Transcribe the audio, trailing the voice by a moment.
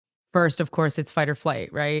first, of course, it's fight or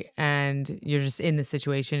flight, right? And you're just in the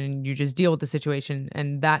situation and you just deal with the situation.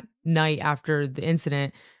 And that night after the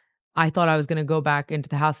incident, I thought I was going to go back into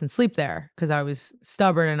the house and sleep there because I was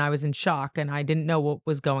stubborn and I was in shock and I didn't know what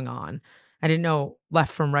was going on. I didn't know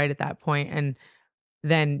left from right at that point. And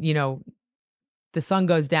then, the sun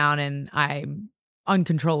goes down and I'm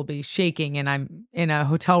uncontrollably shaking and I'm in a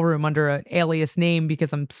hotel room under an alias name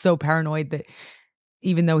because I'm so paranoid that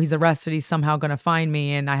even though he's arrested, he's somehow going to find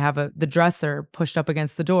me. And I have the dresser pushed up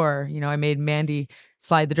against the door. I made Mandy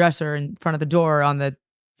slide the dresser in front of the door on the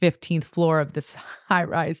 15th floor of this high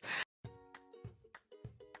rise.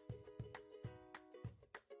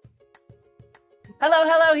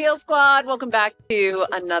 Hello, Heal Squad. Welcome back to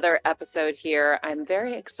another episode here. I'm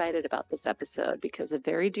very excited about this episode because a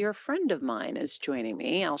very dear friend of mine is joining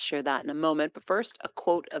me. I'll share that in a moment. But first, a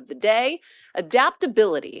quote of the day: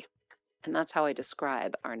 adaptability. And that's how I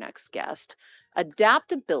describe our next guest.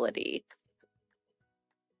 Adaptability.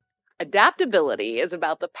 Adaptability is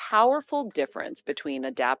about the powerful difference between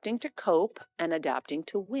adapting to cope and adapting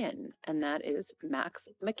to win. And that is Max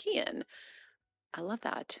McMahon. I love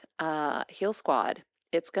that. Heal Squad,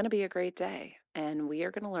 it's going to be a great day. And we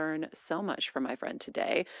are going to learn so much from my friend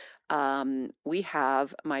today. We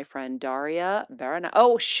have my friend Daria Berenato.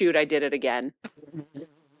 Oh, shoot, I did it again.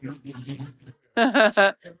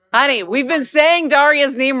 Honey, we've been saying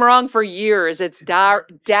Daria's name wrong for years. It's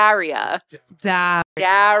Daria. Daria.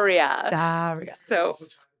 So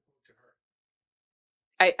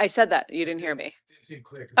I said that. You didn't hear me.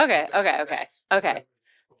 Okay.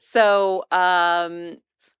 So, and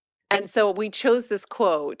so we chose this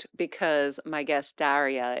quote because my guest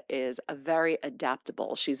Daria is very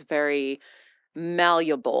adaptable. She's very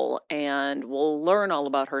malleable, and we'll learn all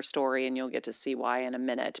about her story and you'll get to see why in a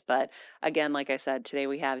minute. But again, like I said, today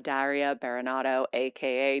we have Daria Berenato,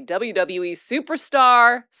 aka WWE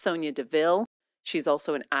Superstar, Sonya Deville. She's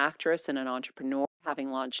also an actress and an entrepreneur, having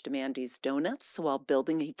launched Mandy's Donuts while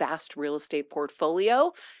building a vast real estate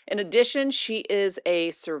portfolio. In addition, she is a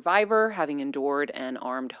survivor, having endured an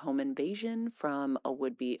armed home invasion from a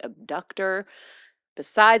would-be abductor.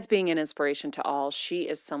 Besides being an inspiration to all, she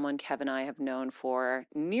is someone Kev and I have known for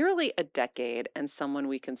nearly a decade and someone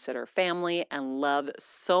we consider family and love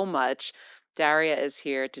so much. Daria is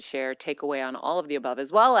here to share takeaway on all of the above,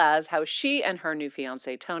 as well as how she and her new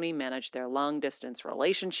fiance, Tony, manage their long-distance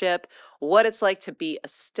relationship, what it's like to be a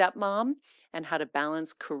stepmom, and how to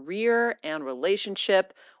balance career and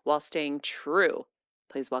relationship while staying true.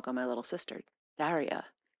 Please welcome my little sister, Daria.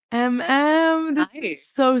 This is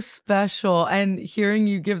so special. And hearing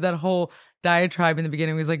you give that whole diatribe in the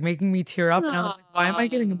beginning was like making me tear up. And I was like, why am I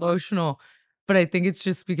getting emotional? But I think it's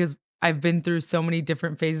just because I've been through so many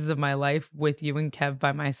different phases of my life with you and Kev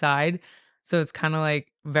by my side. So it's kind of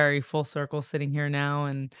like very full circle sitting here now.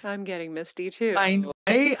 And I'm getting misty too. I don't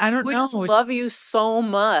know. We just love you so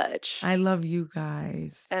much. I love you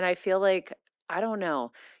guys. And I feel like, I don't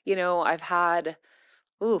know, I've had,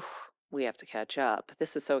 we have to catch up.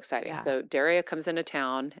 This is so exciting. Yeah. So Daria comes into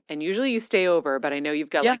town and usually you stay over, but I know you've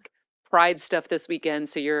got like Pride stuff this weekend.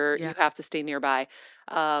 So you have to stay nearby.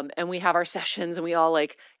 And we have our sessions and we all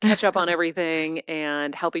like catch up on everything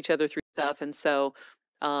and help each other through stuff. And so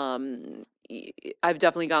I've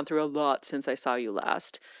definitely gone through a lot since I saw you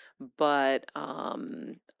last, but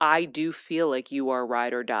I do feel like you are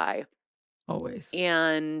ride or die. Always.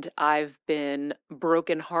 And I've been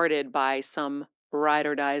brokenhearted by some ride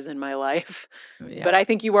or dies in my life. Yeah. But I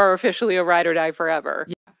think you are officially a ride or die forever.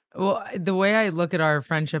 Yeah. Well, the way I look at our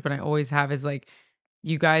friendship, and I always have, is like,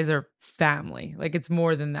 you guys are family. Like, it's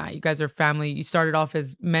more than that. You guys are family. You started off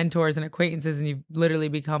as mentors and acquaintances, and you've literally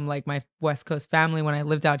become like my West Coast family when I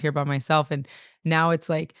lived out here by myself. And now it's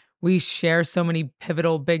like we share so many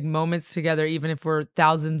pivotal big moments together, even if we're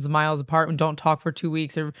thousands of miles apart and don't talk for 2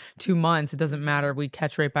 weeks or 2 months. It doesn't matter. We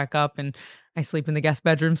catch right back up, and I sleep in the guest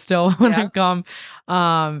bedroom still when I come.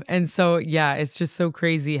 And so, yeah, it's just so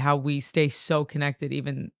crazy how we stay so connected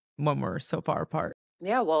even when we're so far apart.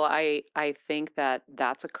 Yeah, well, I think that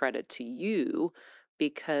that's a credit to you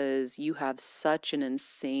because you have such an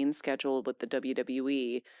insane schedule with the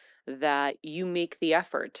WWE that you make the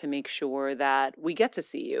effort to make sure that we get to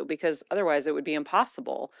see you, because otherwise it would be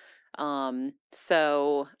impossible.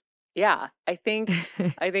 So yeah, I think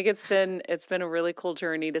it's been a really cool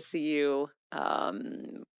journey to see you.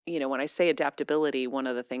 When I say adaptability, one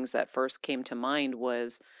of the things that first came to mind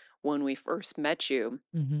was when we first met you.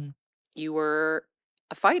 Mm-hmm. You were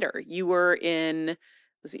a fighter. You were in,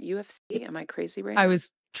 was it UFC? Am I crazy right now? I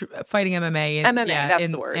was fighting MMA. MMA,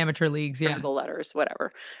 that's the word. Amateur leagues, yeah. The letters,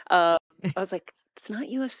 whatever. I was like, it's not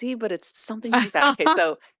UFC, but it's something like that. Okay,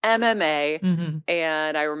 so MMA. Mhm.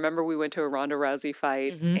 And I remember we went to a Ronda Rousey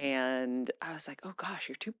fight, Mhm. and I was like, oh gosh,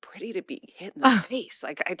 you're too pretty to be hit in the face.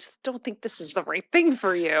 Like, I just don't think this is the right thing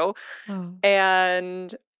for you. Oh.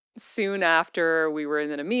 And soon after, we were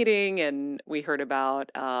in a meeting and we heard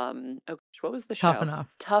about, oh gosh, what was the Tough show? Enough,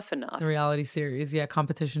 Tough the Enough. reality series, yeah,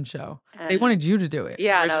 competition show. They And wanted you to do it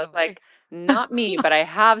yeah, and I was originally. like, not me, but I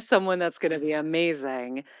have someone that's going to be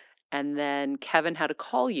amazing. And then Kevin had to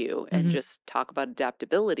call you and Mhm. just talk about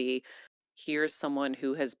adaptability. Here's someone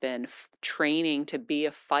who has been training to be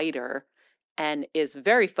a fighter and is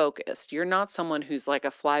very focused. You're not someone who's like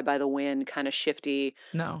a fly by the wind, kind of shifty.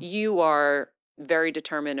 No. You are very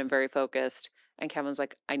determined and very focused. And Kevin's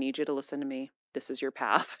like, I need you to listen to me. This is your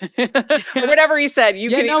path. Or whatever he said, you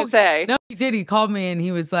Yeah, can even no, say. no, he did. He called me and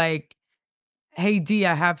he was like, "Hey, D,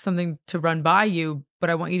 I have something to run by you, but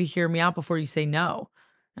I want you to hear me out before you say no."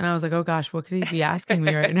 And I was like, "Oh gosh, what could he be asking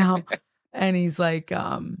me right now?" And he's like,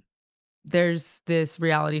 "There's this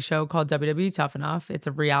reality show called WWE Tough Enough. It's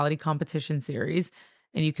a reality competition series,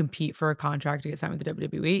 and you compete for a contract to get signed with the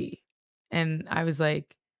WWE." And I was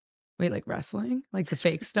like, "Wait, like wrestling? Like the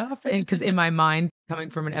fake stuff?" And because in my mind, coming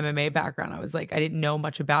from an MMA background, I was like, I didn't know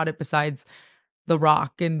much about it besides The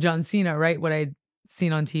Rock and John Cena, right? What I'd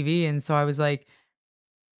seen on TV. And so I was like,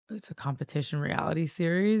 it's a competition reality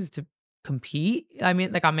series to compete? I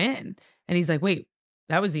mean, like, I'm in. And he's like, "Wait,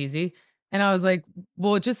 that was easy." And I was like,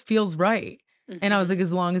 "Well, it just feels right." And I was like, Mhm.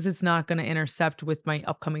 "As long as it's not gonna intercept with my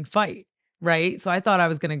upcoming fight." Right? So I thought I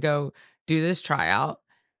was gonna go do this tryout.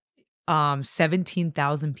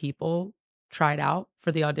 17,000 people tried out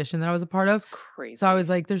for the audition that I was a part of. It's So I was crazy.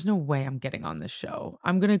 like, "There's no way I'm getting on this show.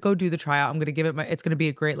 I'm gonna go do the tryout. I'm gonna give it my it's gonna be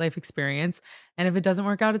a great life experience, and if it doesn't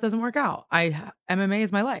work out, it doesn't work out. MMA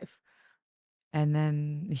is my life." And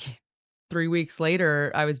then 3 weeks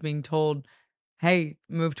later, I was being told, "Hey,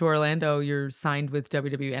 move to Orlando. You're signed with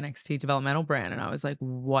WWE NXT developmental brand." And I was like,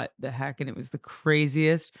 "What the heck?" And it was the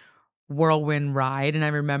craziest whirlwind ride. And I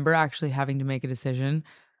remember actually having to make a decision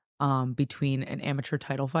between an amateur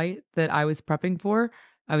title fight that I was prepping for,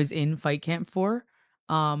 I was in fight camp for,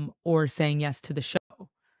 or saying yes to the show.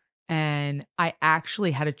 And I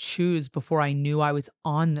actually had to choose before I knew I was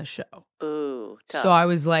on the show. Ooh, So I tough.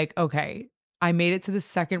 was like, okay, I made it to the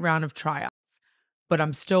second round of tryouts, but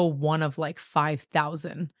I'm still one of like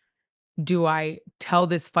 5,000. Do I tell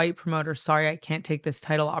this fight promoter, sorry, I can't take this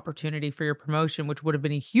title opportunity for your promotion, which would have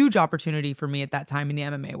been a huge opportunity for me at that time in the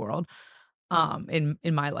MMA world, in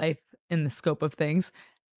my life, in the scope of things?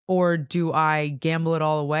 Or do I gamble it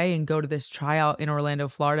all away and go to this tryout in Orlando,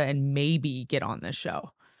 Florida, and maybe get on this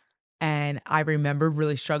show? And I remember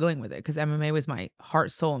really struggling with it because MMA was my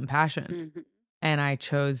heart, soul, and passion. Mhm. And I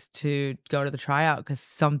chose to go to the tryout because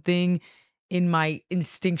something in my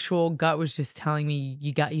instinctual gut was just telling me,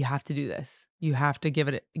 you have to do this. You have to give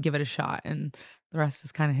it a shot. And the rest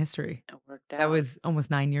is kind of history. It worked That out. was almost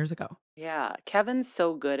 9 years ago. Yeah, Kevin's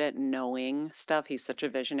so good at knowing stuff. He's such a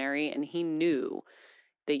visionary, and he knew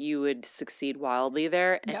that you would succeed wildly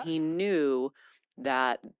there, and he Yes. knew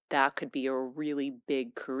that that could be a really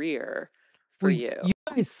big career for Well, you. you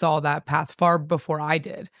guys saw that path far before I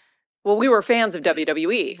did. Well, we were fans of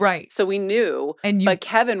WWE, Right. so we knew, And you but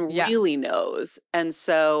Kevin yeah. really knows. And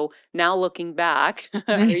so now looking back,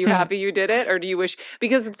 are you happy you did it, or do you wish?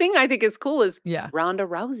 Because the thing I think is cool is Yeah. Ronda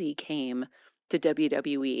Rousey came to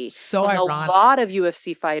WWE, So and a ironic. lot of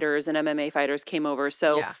UFC fighters and MMA fighters came over.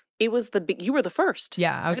 So Yeah. it was the big, you were the first.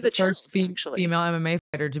 Yeah, I You was had the the first chance, actually. female MMA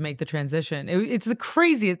fighter to make the transition. It's the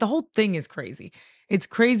craziest the whole thing is crazy. It's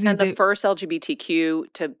crazy And the that first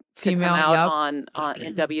LGBTQ to come female out yep. on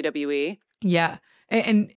in WWE. Yeah,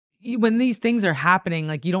 and when these things are happening,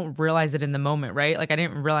 like, you don't realize it in the moment, right? Like, I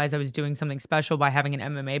didn't realize I was doing something special by having an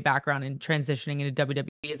MMA background and transitioning into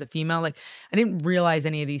WWE as a female, like, I didn't realize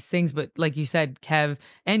any of these things, but like you said, Kev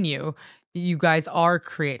and you guys are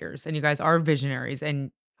creators, and you guys are visionaries,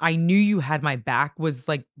 and I knew you had my back was,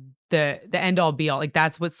 like, the end all be all, like,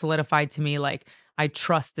 that's what solidified to me, like, I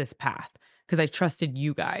trust this path because I trusted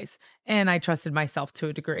you guys, and I trusted myself to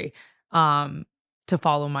a degree. Um to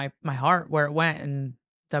follow my heart where it went, and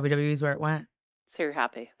WWE is where it went. So you're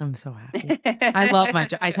happy. I'm so happy. I love my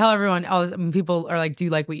job. I tell everyone when people are like, "Do you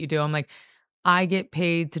like what you do?" I'm like, "I get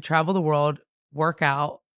paid to travel the world, work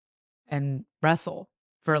out, and wrestle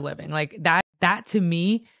for a living." Like, that to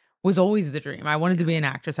me was always the dream. I wanted to be an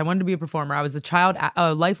actress. I wanted to be a performer. I was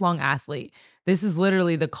a lifelong athlete. This is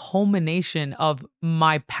literally the culmination of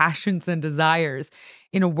my passions and desires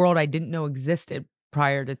in a world I didn't know existed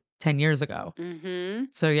prior to 10 years ago. Mhm.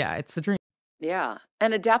 So yeah, it's the dream. Yeah.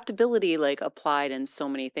 And adaptability like applied in so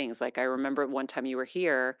many things. Like I remember one time you were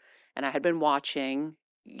here and I had been watching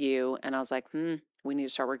you, and I was like, we need to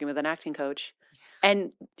start working with an acting coach.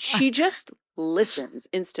 And she just listens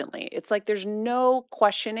instantly. It's like there's no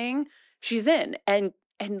questioning. She's in. And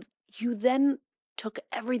you then took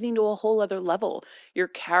everything to a whole other level. Your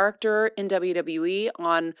character in WWE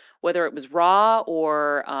on whether it was Raw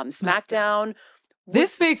or SmackDown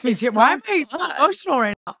This was makes me is tear. Why so am I so fun. emotional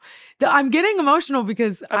right now? I'm getting emotional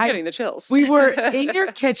because I'm getting the chills. we were in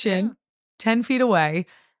your kitchen 10 feet away,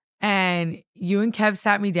 and you and Kev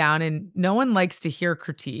sat me down, and no one likes to hear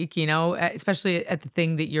critique, especially at the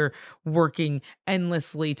thing that you're working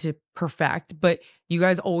endlessly to perfect. But you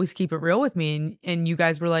guys always keep it real with me. And you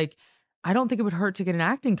guys were like, I don't think it would hurt to get an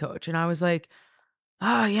acting coach. And I was like,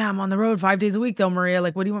 oh, yeah, I'm on the road 5 days a week though, Maria.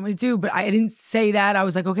 Like, what do you want me to do? But I didn't say that. I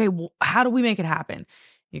was like, okay, well, how do we make it happen?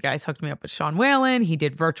 You guys hooked me up with Sean Whalen. He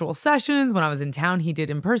did virtual sessions. When I was in town, he did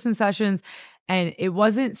in-person sessions. And it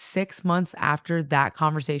wasn't 6 months after that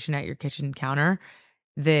conversation at your kitchen counter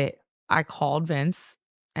that I called Vince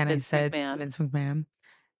and I Vince said, McMahon. Vince McMahon.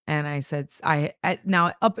 And I said,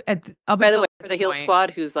 now up By the until way, for the this Heal point,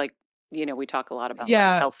 Squad, who's like, we talk a lot about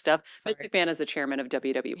yeah, health stuff. Vince sorry. McMahon is the chairman of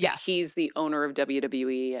WWE. Yes. He's the owner of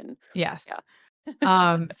WWE, and Yes.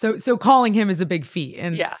 yeah, So calling him is a big feat.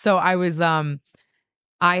 And yeah. so I was,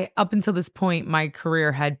 I up until this point, my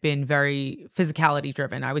career had been very physicality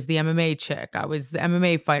driven. I was the MMA chick. I was the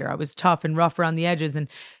MMA fighter. I was tough and rough around the edges. And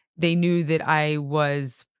they knew that I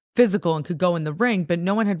was physical and could go in the ring, but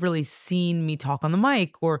no one had really seen me talk on the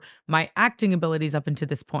mic or my acting abilities up until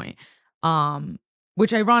this point.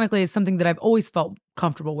 Which ironically is something that I've always felt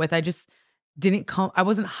comfortable with. I just didn't come, I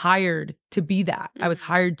wasn't hired to be that. I was Mhm.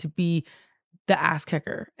 hired to be the ass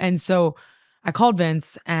kicker. And so I called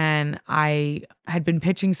Vince and I had been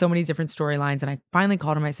pitching so many different storylines. And I finally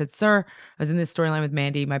called him. I said, Sir, I was in this storyline with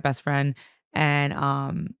Mandy, my best friend. And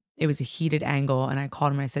it was a heated angle. And I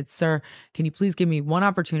called him and I said, Sir, can you please give me one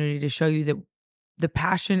opportunity to show you that the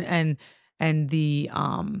passion and the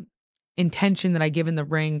intention that I give in the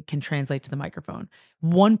ring can translate to the microphone.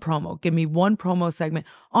 One promo. Give me one promo segment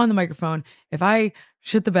on the microphone. If I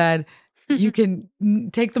shit the bed, you can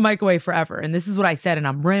take the mic away forever. And this is what I said. And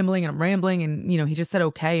I'm rambling and I'm rambling. And, he just said,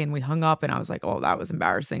 okay. And we hung up and I was like, oh, that was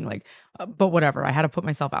embarrassing. Like, but whatever. I had to put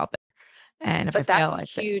myself out there. And if I But that's fail, a I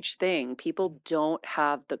fail. huge thing. People don't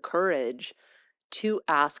have the courage to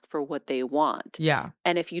ask for what they want. Yeah.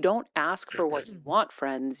 And if you don't ask for what you want,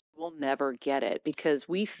 friends, you will never get it because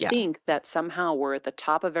we Yes. think that somehow we're at the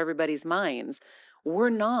top of everybody's minds. We're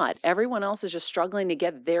not. Everyone else is just struggling to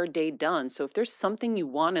get their day done. So if there's something you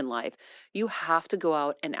want in life, you have to go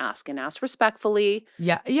out and ask respectfully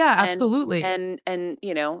Yeah. Yeah. and Absolutely.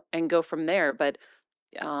 and go from there. But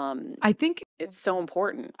I think it's so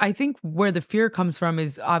important. I think where the fear comes from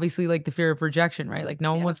is obviously like the fear of rejection, right? Like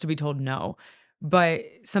no one Yeah. wants to be told no. But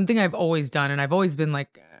something I've always done, and I've always been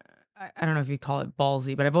like, I don't know if you call it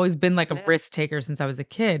ballsy, but I've always been like a Yeah. risk taker since I was a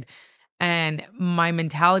kid. And my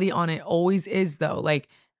mentality on it always is though, like,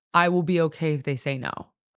 I will be okay if they say no.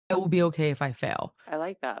 I will be okay if I fail I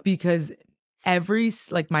like that. because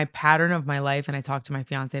like my pattern of my life, and I talk to my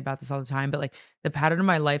fiance about this all the time, but like the pattern of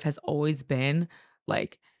my life has always been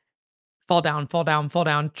like, fall down, fall down, fall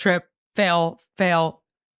down, trip, fail, fail,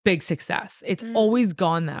 big success. It's Mm. always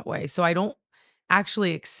gone that way. So I don't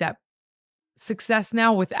actually accept success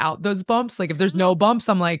now without those bumps. Like if there's no bumps,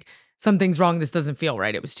 I'm like, something's wrong. This doesn't feel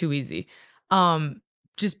right. It was too easy. Um,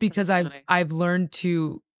 just because That's I've funny. I've learned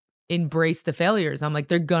to embrace the failures. I'm like,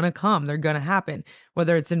 they're gonna come, they're gonna happen,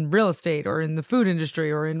 whether it's in real estate or in the food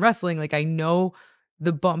industry or in wrestling. Like I know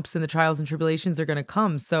the bumps and the trials and tribulations are gonna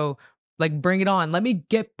come. So like bring it on. Let me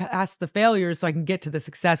get past the failures so I can get to the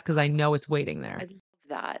success because I know it's waiting I there. love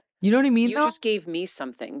that. You know what I mean You though? just gave me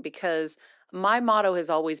something because my motto has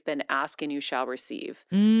always been ask and you shall receive.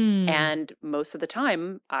 Mm. And most of the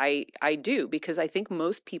time I do because I think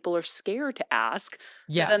most people are scared to ask. So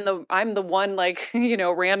Yeah. then I'm the one like,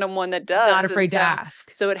 random one that Not does. And afraid to so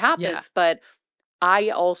ask. so it Yeah. happens, but I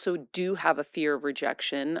also do have a fear of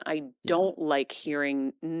rejection. I Yeah. don't like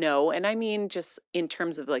hearing no. And I mean, just in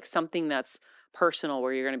terms of like something that's personal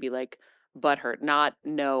where you're going to be like butthurt, not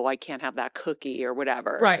no, I can't have that cookie or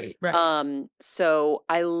whatever. Right. Right. So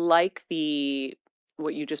I like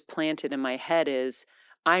what you just planted in my head is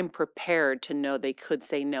I'm prepared to know they could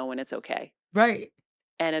say no and it's okay. Right.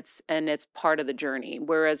 And it's part of the journey.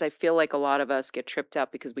 Whereas I feel like a lot of us get tripped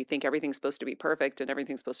up because we think everything's supposed to be perfect and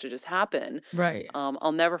everything's supposed to just happen. Right.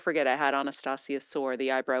 I'll never forget I had Anastasia Soar,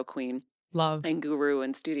 the eyebrow queen Love. and guru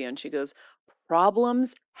in studio, and she goes,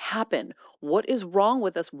 problems happen. What is wrong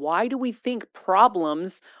with us? Why do we think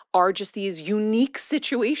problems are just these unique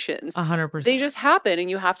situations? They 100%. just happen, and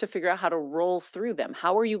you have to figure out how to roll through them.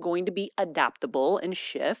 How are you going to be adaptable and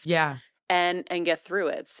shift Yeah. and get through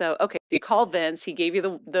it? So, okay, you called Vince. He gave you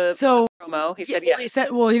the So promo. He yeah, said well, he yes.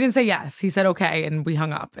 said, well, he didn't say yes. He said okay, and we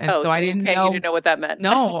hung up. And Oh, so I so didn't okay, you didn't know. know what that meant.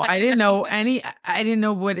 No, I didn't know I didn't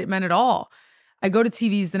know what it meant at all. I go to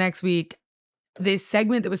TVs the next week. This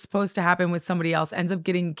segment that was supposed to happen with somebody else ends up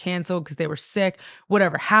getting canceled because they were sick,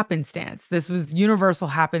 whatever, happenstance. This was universal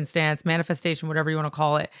happenstance, manifestation, whatever you want to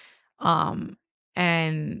call it.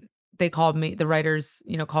 And they called me, the writers,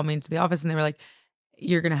 called me into the office and they were like,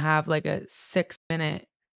 you're gonna have like a 6-minute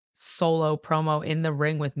solo promo in the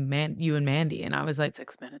ring with you and Mandy. And I was like,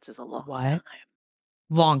 6 minutes is a long what?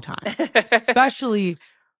 Long time. Especially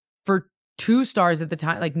for 2 stars at the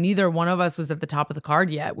time. Like neither one of us was at the top of the card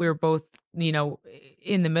yet. We were both,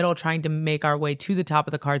 in the middle trying to make our way to the top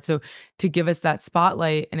of the card. So to give us that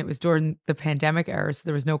spotlight, and it was during the pandemic era, so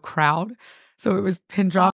there was no crowd. So it was pin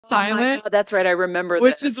drop Oh my silent, God, that's right. I remember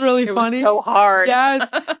which is this. really It was funny. so hard. Yes.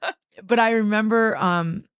 But I remember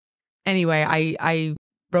anyway, I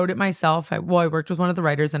wrote it myself. I worked with one of the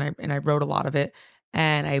writers and I wrote a lot of it.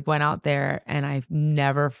 And I went out there and I've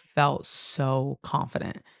never felt so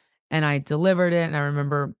confident. And I delivered it. And I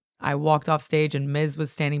remember I walked off stage and Miz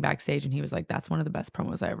was standing backstage and he was like, that's one of the best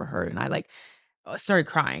promos I ever heard. And I like started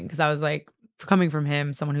crying because I was like, coming from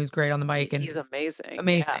him, someone who's great on the mic and He's amazing.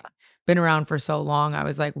 amazing, Yeah. been around for so long. I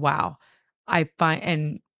was like, wow.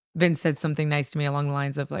 And Vince said something nice to me along the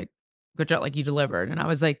lines of like, good job, like you delivered. And I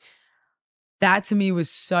was like, that to me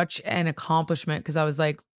was such an accomplishment because I was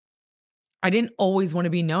like, I didn't always want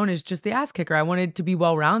to be known as just the ass kicker. I wanted to be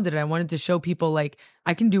well rounded. I wanted to show people like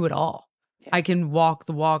I can do it all. Yeah. I can walk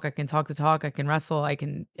the walk. I can talk the talk. I can wrestle. I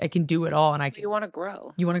can do it all. And You want to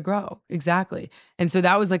grow. you want to grow. Exactly. And so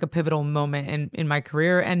that was like a pivotal moment in my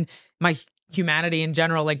career and my humanity in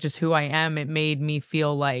general, like just who I am. It made me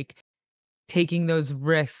feel like taking those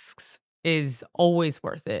risks is always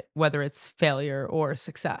worth it, whether it's failure or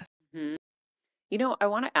success. Mhm. I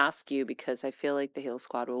want to ask you because I feel like the Heal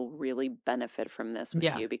Squad will really benefit from this with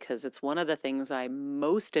Yeah. you because it's one of the things I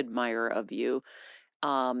most admire of you.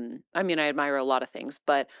 I mean, I admire a lot of things,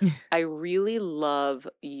 but I really love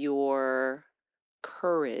your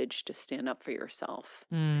courage to stand up for yourself.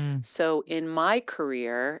 Mm, So in my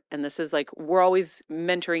career, and this is like we're always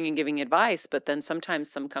mentoring and giving advice, but then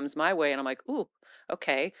sometimes some comes my way and I'm like, "Ooh,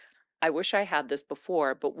 okay. I wish I had this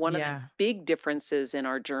before." But one of the yeah. big differences in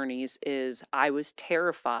our journeys is I was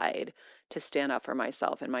terrified to stand up for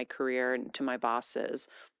myself in my career and to my bosses.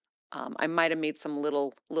 I might have made some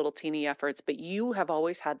little teeny efforts, but you have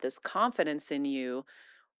always had this confidence in you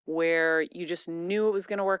where you just knew it was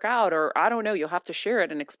going to work out, or I don't know, you'll have to share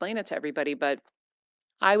it and explain it to everybody. But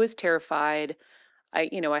I was terrified. I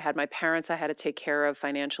had my parents I had to take care of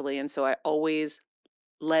financially. And so I always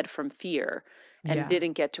led from fear and Yeah.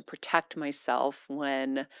 didn't get to protect myself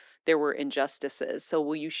when there were injustices. So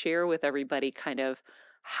will you share with everybody kind of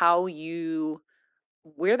how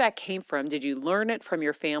where that came from? Did you learn it from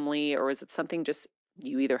your family or is it something just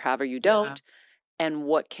you either have or you Yeah. don't? And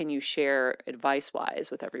what can you share advice wise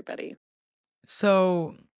with everybody?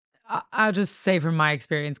 So I'll just say from my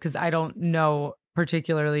experience, because I don't know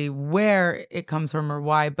particularly where it comes from or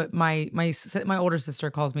why, but my older sister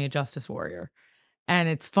calls me a justice warrior. And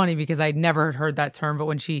it's funny because I'd never had heard that term, but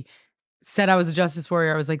when she said I was a justice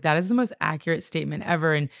warrior, I was like, that is the most accurate statement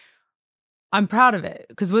ever. And I'm proud of it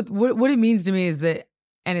because what it means to me is that,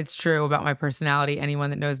 and it's true about my personality,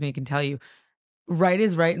 anyone that knows me can tell you, right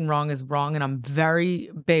is right and wrong is wrong, and I'm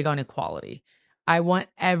very big on equality. I want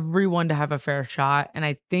everyone to have a fair shot, and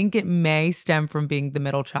I think it may stem from being the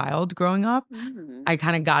middle child growing up. Mm. I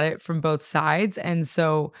kinda got it from both sides, and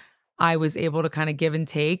so I was able to kinda give and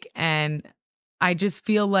take, and I just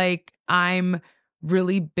feel like I'm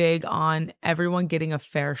really big on everyone getting a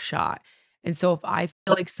fair shot, and so if I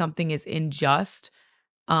feel like something is unjust,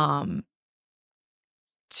 um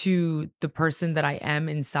to the person that I am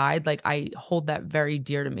inside, like, I hold that very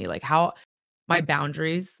dear to me, like, how my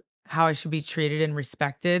boundaries, how I should be treated and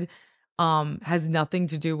respected, has nothing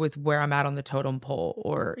to do with where I'm at on the totem pole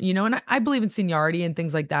or and I believe in seniority and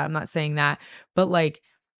things like that, I'm not saying that, but, like,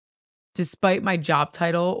 despite my job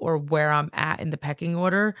title or where I'm at in the pecking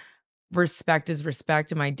order, respect is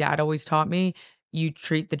respect, and my dad always taught me, you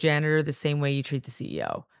treat the janitor the same way you treat the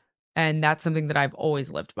CEO, and that's something that I've always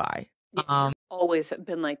lived by. Yeah, you've always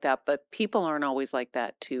been like that, but people aren't always like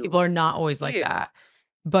that too. People are not always like You. that,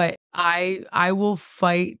 but I will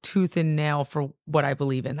fight tooth and nail for what I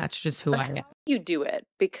believe in. That's just who But I am. how do you do it?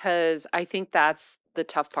 Because I think that's the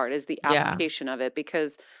tough part, is the Yeah. application of it,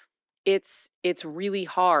 because it's really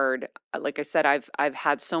hard. Like I said, I've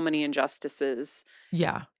had so many injustices,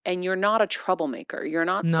 Yeah. and you're not a troublemaker. You're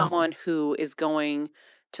not No. someone who is going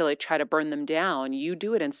to like try to burn them down. You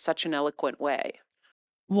do it in such an eloquent way.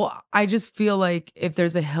 Well, I just feel like if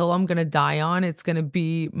there's a hill I'm gonna die on, it's gonna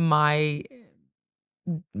be my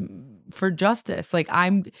for justice. Like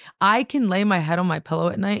I can lay my head on my pillow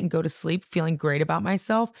at night and go to sleep feeling great about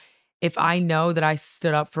myself if I know that I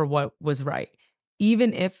stood up for what was right.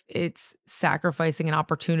 Even if it's sacrificing an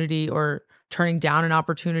opportunity or turning down an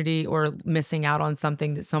opportunity or missing out on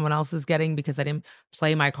something that someone else is getting because I didn't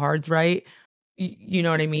play my cards right. You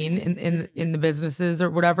know what I mean? In the businesses or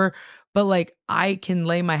whatever. But like I can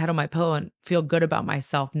lay my head on my pillow and feel good about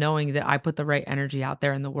myself knowing that I put the right energy out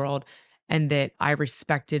there in the world and that I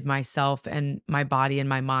respected myself and my body and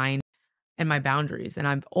my mind and my boundaries. And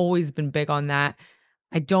I've always been big on that.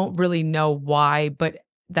 I don't really know why, but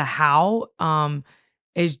the how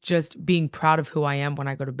is just being proud of who I am when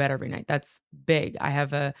I go to bed every night. That's big. I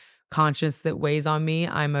have a conscience that weighs on me.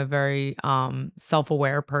 I'm a very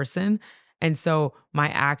self-aware person. And so my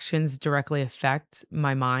actions directly affect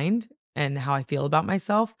my mind and how I feel about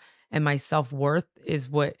myself. And my self-worth is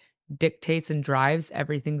what dictates and drives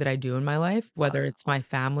everything that I do in my life, whether it's Wow. my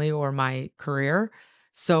family or my career.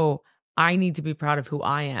 So I need to be proud of who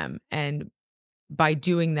I am. And by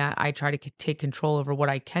doing that, I try to take control over what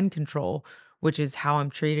I can control, which is how I'm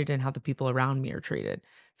treated and how the people around me are treated.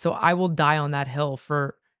 So I will die on that hill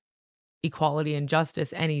for equality and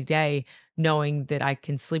justice any day, knowing that I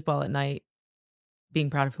can sleep well at night, being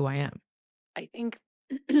proud of who I am. I think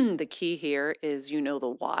the key here is you know the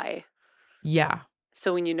why. Yeah.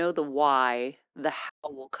 So when you know the why, the how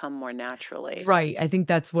will come more naturally. Right. I think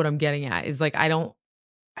that's what I'm getting at is like I don't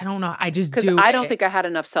know. I just Because do I don't it. think I had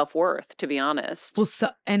enough self-worth, to be honest. Well, so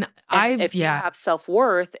and And I've if you yeah. have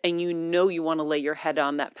self-worth and you know you wanna lay your head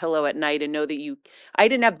on that pillow at night and know that you I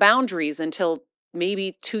didn't have boundaries until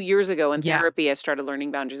maybe 2 years ago in Yeah. therapy. I started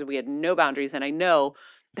learning boundaries, and we had no boundaries, and I know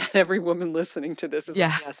that every woman listening to this is like,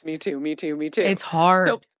 Yeah. "Yes, me too, me too, me too." It's So,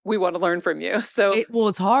 hard. we wanna learn from you. So,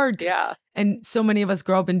 It's hard 'cause yeah. and so many of us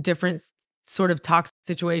grow up in different sort of toxic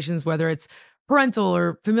situations, whether it's parental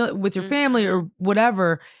or familiar with your family Mhm. or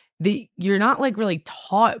whatever. You're not like really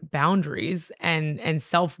taught boundaries and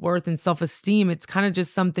self-worth and self-esteem. It's kind of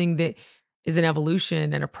just something that is an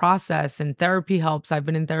evolution and a process and therapy helps. I've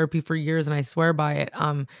been in therapy for years and I swear by it.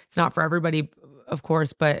 It's not for everybody, of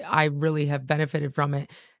course, but I really have benefited from it.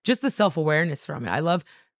 Just the self-awareness from it. I love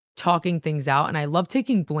talking things out and I love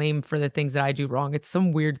taking blame for the things that I do wrong. It's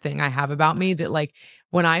some weird thing I have about me that like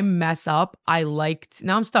when I mess up, I liked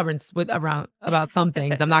now I'm stubborn with around about some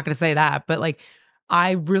things. I'm not going to say that, but like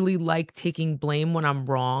I really like taking blame when I'm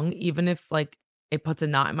wrong, even if like it puts a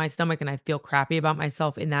knot in my stomach and I feel crappy about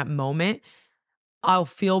myself in that moment. I'll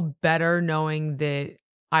feel better knowing that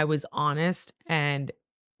I was honest and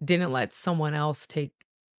didn't let someone else take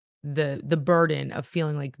the burden of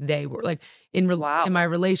feeling like they were like in Wow. my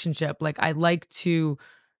relationship, like I like to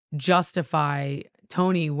justify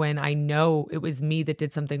Tony when I know it was me that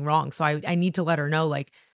did something wrong. So I need to let her know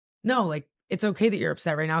like, no, like it's okay that you're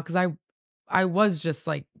upset right now because I was just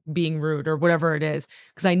like being rude or whatever it is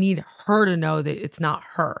because I need her to know that it's not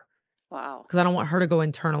her Wow. because I don't want her to go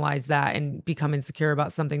internalize that and become insecure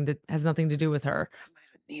about something that has nothing to do with her. I might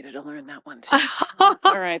have needed to learn that one too.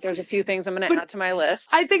 All right, there's a few things I'm gonna But add to my list.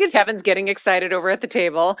 I think it's just Kevin's getting excited over at the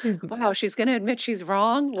table. Wow, she's gonna admit she's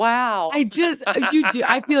wrong? Wow. I just you do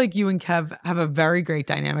I feel like you and Kev have a very great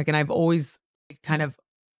dynamic, and I've always kind of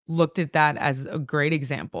looked at that as a great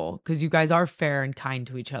example because you guys are fair and kind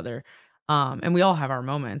to each other. And we all have our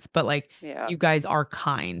moments, but, like, Yeah. you guys are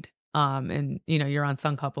kind. And, you're on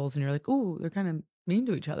some couples and you're like, "Ooh, they're kinda mean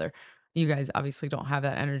to each other." You guys obviously don't have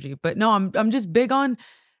that energy, but no, I'm just big on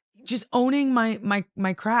just owning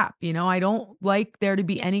my crap, I don't like there to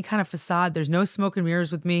be any kind of facade. There's no smoke and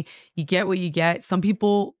mirrors with me. You get what you get. Some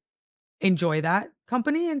people enjoy that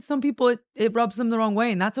company and some people it rubs them the wrong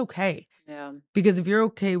way and that's okay. Yeah. Because if you're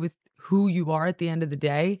okay with who you are at the end of the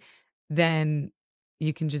day, then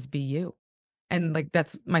you can just be you. And like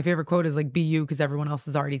that's my favorite quote is like be you because everyone else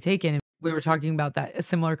is already taken. And we were talking about that a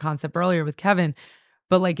similar concept earlier with Kevin,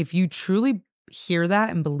 but like if you truly hear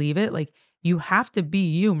that and believe it, like you have to be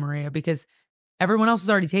you, Maria, because everyone else is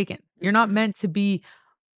already taken. You're not Mhm. meant to be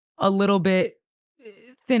a little bit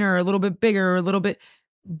thinner, a little bit bigger, a little bit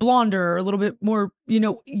blonder, a little bit more,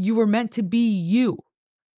 you were meant to be you.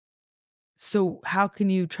 So how can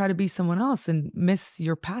you try to be someone else and miss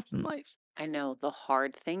your path in life? I know the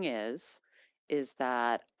hard thing is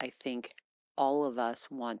that I think all of us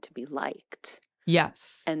want to be liked.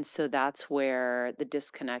 Yes. And so that's where the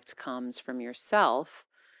disconnect comes from yourself,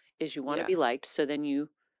 is you want to Yeah. be liked. So then you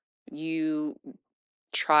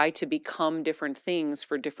try to become different things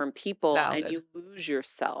for different people and Valid. you lose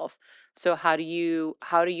yourself. So how do you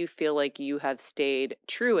feel like you have stayed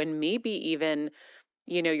true, and maybe even,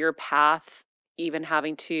 your path, even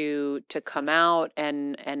having to come out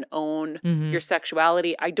and own your Mhm.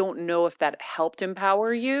 sexuality? I don't know if that helped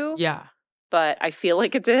empower you, Yeah. but I feel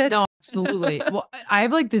like it did. No, absolutely. Well, I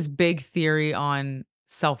have, like, this big theory on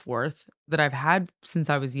self-worth that I've had since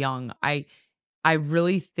I was young. I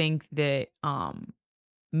really think that,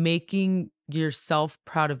 making yourself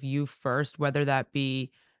proud of you first, whether that be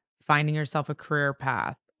finding yourself a career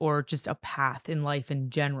path or just a path in life in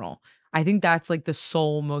general. I think that's like the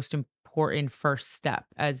sole most important first step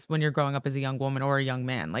as when you're growing up as a young woman or a young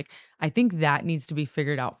man. Like I think that needs to be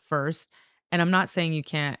figured out first. And I'm not saying you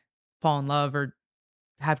can't fall in love or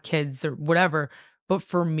have kids or whatever, but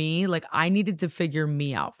for me, like I needed to figure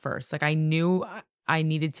me out first. Like I knew I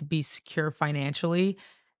needed to be secure financially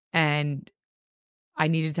and I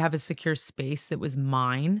needed to have a secure space that was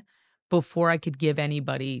mine before I could give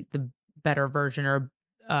anybody the better version or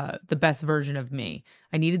the best version of me.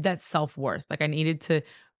 I needed that self worth. Like I needed to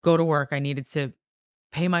go to work. I needed to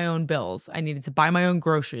pay my own bills. I needed to buy my own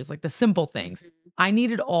groceries, like the simple things. Mhm. I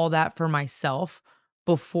needed all that for myself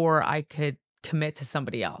before I could commit to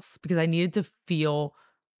somebody else because I needed to feel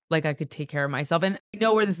like I could take care of myself. And I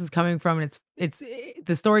know where this is coming from, and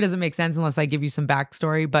the story doesn't make sense unless I give you some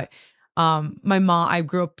backstory, but, my mom I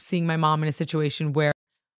grew up seeing my mom in a situation where,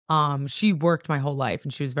 she worked my whole life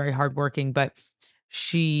and she was very hardworking, but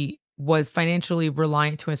she was financially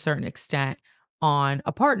reliant to a certain extent on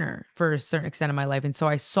a partner for a certain extent of my life, and so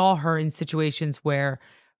I saw her in situations where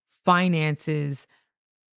finances,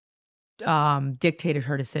 dictated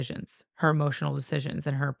her decisions, her emotional decisions,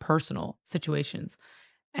 and her personal situations,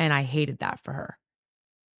 and I hated that for her.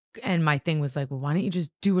 And my thing was like, "Well, why don't you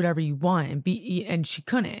just do whatever you want and be," and she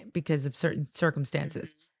couldn't because of certain Mhm.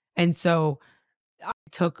 circumstances. And so I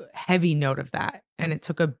took heavy note of that, and it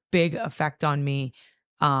took a big effect on me,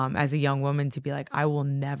 as a young woman to be like, "I will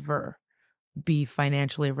never be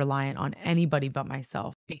financially reliant on anybody but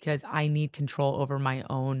myself because I need control over my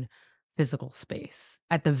own physical space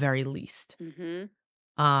at the very least." Mhm.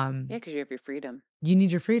 Yeah, Um because you have your freedom. you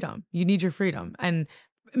need your freedom. You need your freedom. And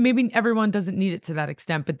maybe everyone doesn't need it to that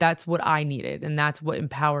extent, but that's what I needed. And that's what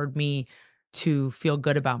empowered me to feel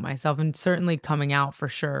good about myself. And certainly coming out for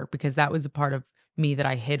sure, because that was a part of me that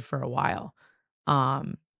I hid for a while.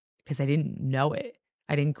 Because I didn't know it.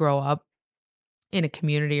 I didn't grow up in a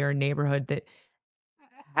community or a neighborhood that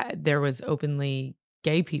there was openly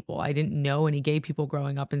gay people. I didn't know any gay people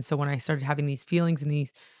growing up. And so when I started having these feelings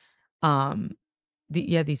and um,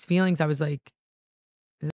 these feelings, I was like,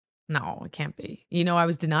 no, it can't be. I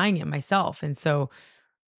was denying it myself. And so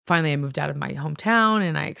finally I moved out of my hometown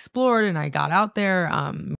and I explored and I got out there,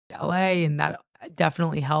 to LA, and that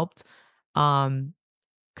definitely helped. Um,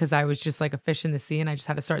 because I was just like a fish in the sea and I just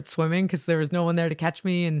had to start swimming because there was no one there to catch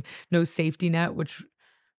me and no safety net, which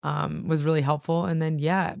was really helpful. And then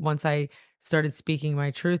yeah, once I started speaking my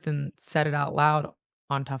truth and said it out loud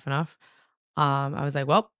on Tough Enough, I was like,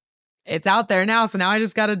 well, it's out there now. So now I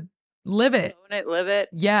just gotta live it. Own it, live it.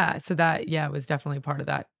 Yeah, so that yeah, was definitely part of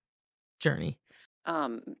that journey.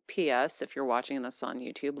 P.S. If you're watching this on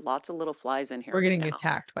YouTube, lots of little flies in here We're right getting now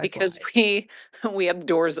attacked by because flies. we have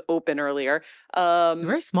doors open earlier. They're Um,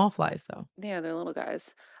 very small flies, though. yeah, they're little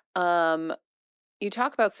guys. Um, you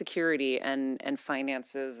talk about security and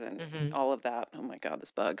finances and Mhm. all of that. Oh my God,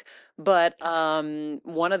 this bug. But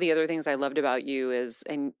one of the other things I loved about you is,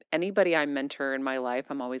 and anybody I mentor in my life,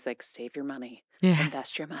 I'm always like, save your money, Yeah.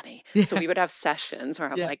 invest your money. So Yeah. we would have sessions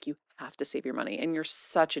where I'm Yeah. like, you have to save your money, and you're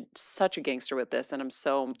such a gangster with this, and I'm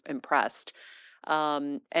so impressed.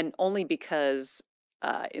 And only because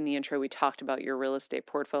in the intro we talked about your real estate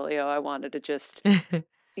portfolio, I wanted to just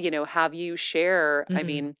have you share. I Mhm.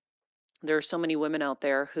 mean, there are so many women out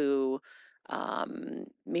there who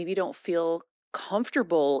maybe don't feel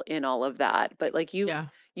comfortable in all of that, but like Yeah.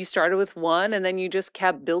 you started with one and then you just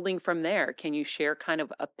kept building from there. Can you share kind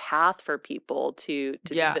of a path for people to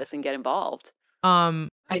do Yeah. this and get involved?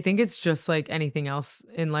 I think it's just like anything else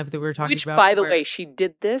in life that we were talking Which, about by the where way, she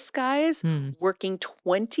did this, guys, Mm. working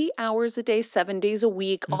 20 hours a day, 7 days a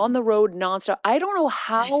week, on Mhm. the road nonstop. I don't know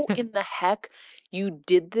how in the heck you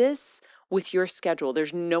did this with your schedule.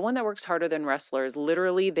 There's no one that works harder than wrestlers.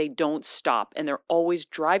 Literally, they don't stop and they're always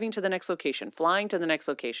driving to the next location, flying to the next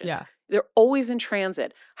location. Yeah. They're always in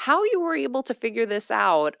transit. How you were able to figure this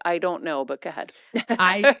out, I don't know, but go ahead.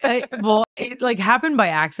 I well, it, like, happened by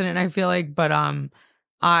accident, I feel like, but,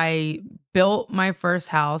 I built my first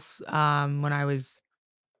house when I was,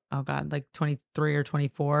 oh God, like 23 or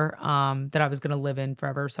 24, that I was going to live in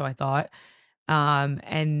forever. So I thought.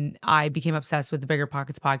 And I became obsessed with the Bigger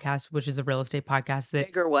Pockets podcast, which is a real estate podcast that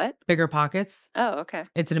Bigger what? Bigger Pockets. Oh, okay.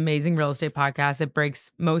 It's an amazing real estate podcast. It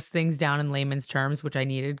breaks most things down in layman's terms, which I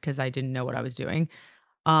needed because I didn't know what I was doing.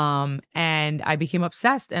 And I became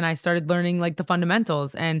obsessed and I started learning like the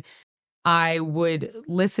fundamentals. And I would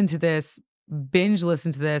listen to this, binge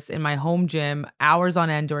listen to this in my home gym hours on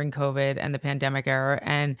end during COVID and the pandemic era,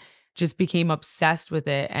 and just became obsessed with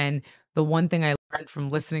it. And the one thing I learned from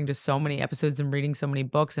listening to so many episodes and reading so many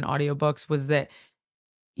books and audiobooks was that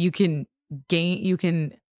you can you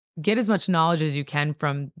can get as much knowledge as you can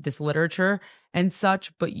from this literature and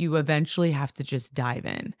such, but you eventually have to just dive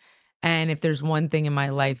in. And if there's one thing in my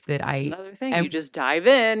life that I Another thing, you am, just dive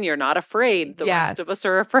in. You're not afraid. The yes, rest of us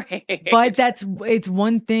are but afraid. it's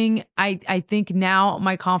one thing I think now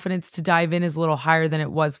my confidence to dive in is a little higher than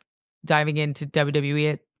it was diving into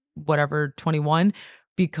WWE at whatever 21,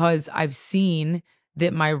 because I've seen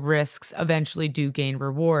that my risks eventually do gain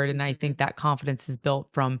reward, and I think that confidence is built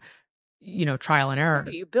from, trial and error.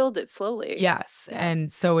 You build it slowly. Yes, Yeah.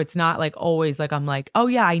 and so it's not like always like I'm like, "Oh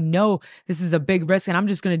yeah, I know this is a big risk and I'm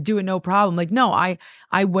just gonna do it, no problem." Like, no,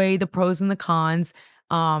 I weigh the pros and the cons,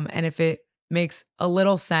 and if it makes a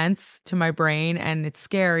little sense to my brain and it's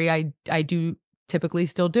scary, I do typically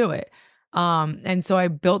still do it. And so I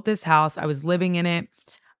built this house, I was living in it,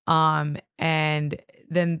 and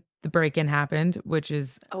then the break-in happened, which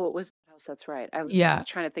is Oh, it was the house. That's right. I was yeah.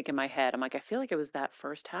 trying to think in my head. I'm like, I feel like it was that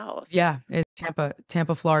first house. Yeah, it's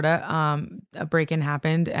Tampa, Florida. A break-in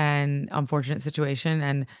happened and unfortunate situation,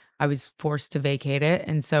 and I was forced to vacate it.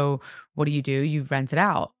 And so what do? You rent it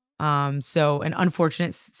out. So an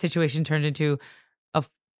unfortunate situation turned into a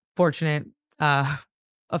fortunate uh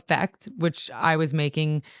effect, which I was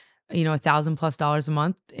making, $1,000+ a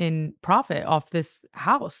month in profit off this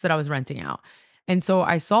house that I was renting out. And so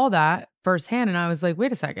I saw that firsthand and I was like,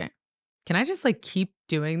 wait a second, can I just like keep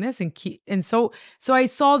doing this and keep and so I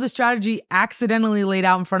saw the strategy accidentally laid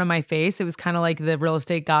out in front of my face. It was kind of like the real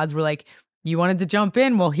estate gods were like, you wanted to jump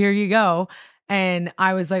in, well here you go. And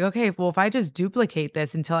I was like, okay, well if I just duplicate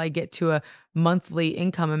this until I get to a monthly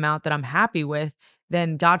income amount that I'm happy with,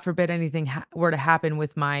 then God forbid anything were to happen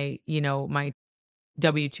with my, my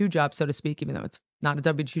W-2 job, so to speak, even though it's not a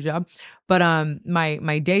W-2 job, but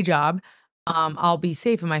my day job, I'll be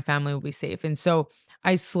safe and my family will be safe. And so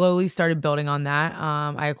I slowly started building on that.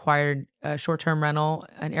 I acquired a short-term rental,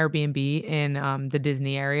 an Airbnb in the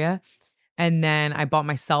Disney area, and then I bought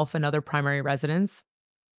myself another primary residence.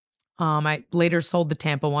 I later sold the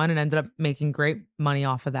Tampa one and ended up making great money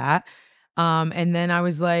off of that. And then I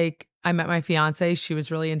was like, I met my fiance. She was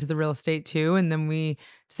really into the real estate too. And then we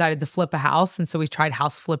decided to flip a house. And so we tried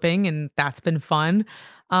house flipping, and that's been fun.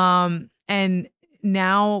 And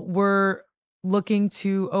now we're looking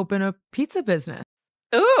to open a pizza business.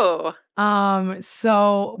 Ooh.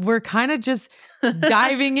 So we're kind of just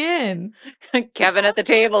diving in. Kevin at the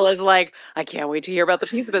table is like, I can't wait to hear about the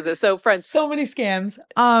pizza business. So, friends, So many scams.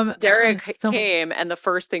 Derek So came, and the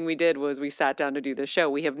first thing we did was we sat down to do the show.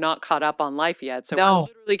 We have not caught up on life yet, so we're no.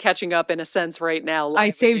 literally catching up in a sense right now, I live with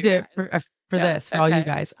you saved it guys. for Yeah. this, for all you Okay.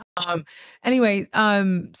 guys. Anyway,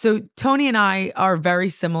 so Tony and I are very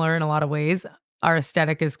similar in a lot of ways. Our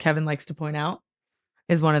aesthetic, as Kevin likes to point out,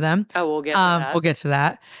 is one of them. Oh, we'll get to that. We'll get to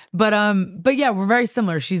that. But yeah, we're very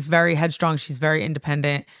similar. She's very headstrong. She's very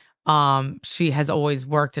independent. She has always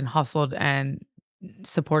worked and hustled and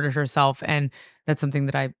supported herself, and that's something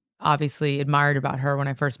that I obviously admired about her when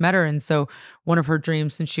I first met her. And so one of her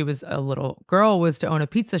dreams since she was a little girl was to own a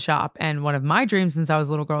pizza shop, and one of my dreams since I was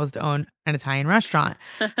a little girl was to own an Italian restaurant.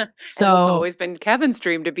 And it's So always been Kevin's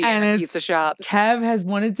dream to be in and a it's pizza shop. Kev has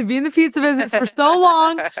wanted to be in the pizza business for so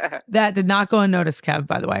long. That did not go unnoticed, Kev,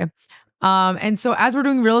 by the way. And so as we're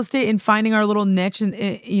doing real estate and finding our little niche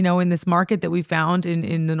in this market that we found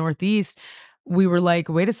in the Northeast, we were like,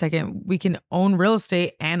 wait a second, we can own real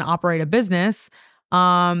estate and operate a business.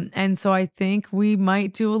 And so I think we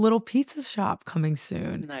might do a little pizza shop coming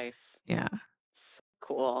soon. Nice. Yeah. So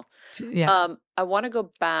cool. Yeah. I want to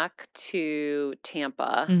go back to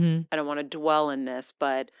Tampa. Mm-hmm. I don't want to dwell in this,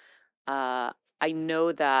 but I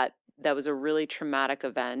know that that was a really traumatic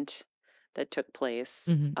event that took place.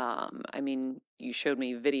 Mm-hmm. I mean, you showed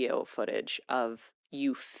me video footage of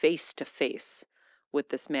you face to face with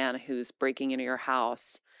this man who's breaking into your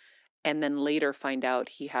house, and then later find out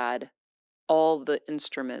he had all the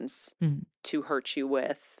instruments Mm-hmm. to hurt you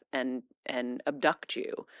with and abduct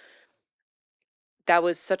you. that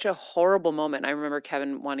was such a horrible moment. I remember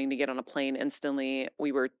Kevin wanting to get on a plane instantly.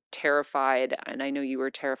 We were terrified, and I know you were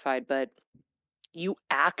terrified, but you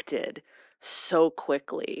acted so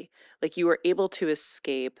quickly. Like you were able to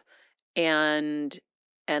escape and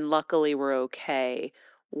luckily we're okay.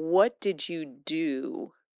 What did you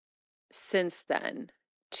do since then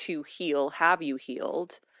to heal? Have you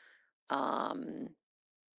healed? Um,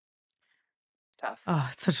 Tough. Oh,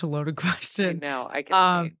 it's such a loaded I question. know. I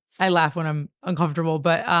can see. I laugh when I'm uncomfortable,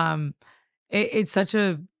 but it's such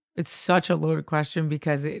a loaded question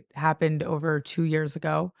because it happened over 2 years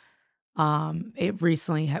ago. It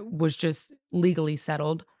recently was just legally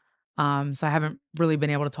settled. So I haven't really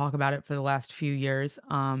been able to talk about it for the last few years.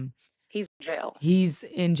 He's in jail. He's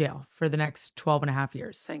in jail for the next 12 and a half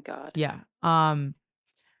years. Thank God. Yeah.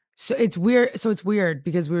 So it's weird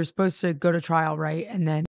because we were supposed to go to trial, right? And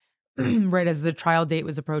then right as the trial date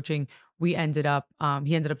was approaching, he ended up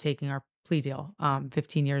taking our plea deal.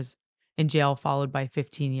 15 years in jail followed by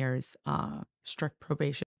 15 years strict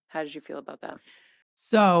probation. How did you feel about that?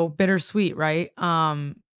 So bittersweet, right?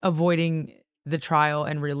 Avoiding the trial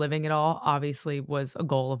and reliving it all obviously was a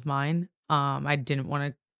goal of mine. I didn't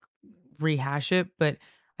want to rehash it, but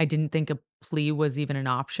I didn't think a plea was even an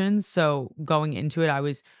option. So going into it, I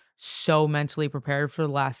was so mentally prepared for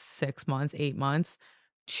the last 6 months, 8 months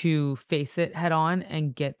to face it head on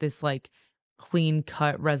and get this like clean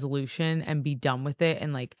cut resolution and be done with it.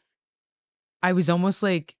 And like, I was almost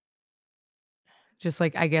like, just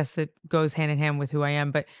like, I guess it goes hand in hand with who I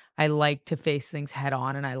am, but I like to face things head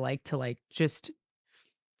on and I like to like just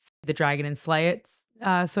see the dragon and slay it,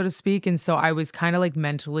 so to speak. And so I was kind of like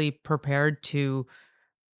mentally prepared to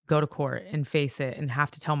go to court and face it and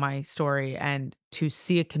have to tell my story and to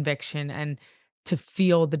see a conviction and to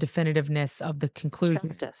feel the definitiveness of the conclusion,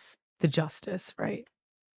 Justice. the justice, right?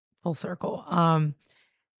 Full circle.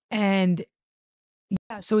 And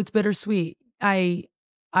yeah, so it's bittersweet. I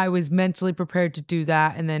was mentally prepared to do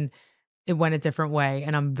that and then it went a different way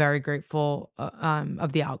and I'm very grateful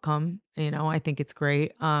of the outcome. I think it's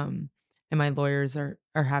great. And my lawyers are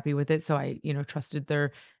happy with it, so I, trusted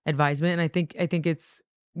their advisement and I think it's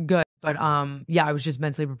good. But yeah, I was just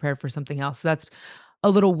mentally prepared for something else. So that's a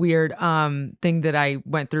little weird thing that I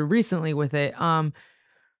went through recently with it. But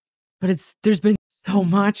there's been so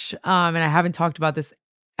much and I haven't talked about this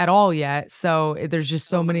at all yet. So there's just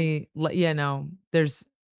so many there's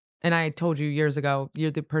and I told you years ago,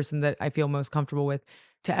 you're the person that I feel most comfortable with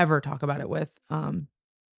to ever talk about it with.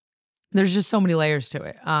 There's just so many layers to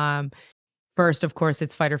it. First, of course,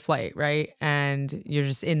 it's fight or flight, right? And you're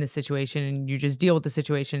just in the situation and you just deal with the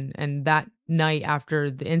situation. And that night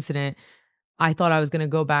after the incident, I thought I was going to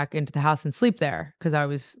go back into the house and sleep there because I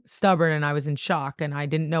was stubborn and I was in shock and I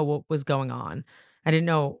didn't know what was going on. I didn't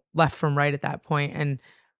know left from right at that point. And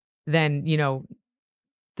then,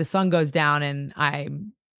 the sun goes down and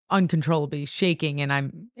I'm uncontrollably shaking and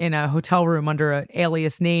I'm in a hotel room under an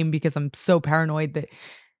alias name because I'm so paranoid that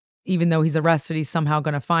even though he's arrested, he's somehow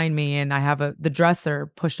going to find me. And I have the dresser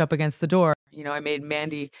pushed up against the door. I made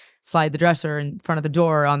Mandy slide the dresser in front of the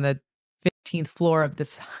door on the 15th floor of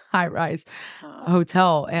this high rise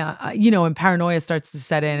hotel. And paranoia starts to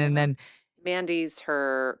set in. And then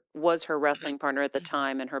Was her wrestling partner at the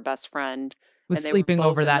time and her best friend, was and they were sleeping both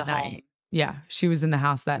over in the that home. night. Yeah, she was in the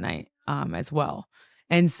house that night as well.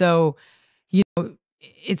 And so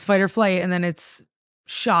it's fight or flight and then it's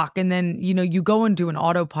shock and then you go into an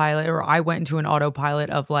autopilot, or I went into an autopilot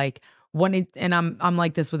of like and I'm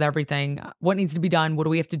like this with everything. What needs to be done? What do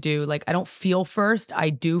we have to do? Like I don't feel first, I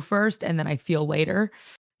do first and then I feel later.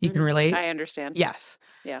 You can relate? I understand. Yes.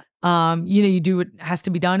 Yeah. You do what has to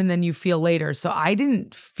be done and then you feel later. So I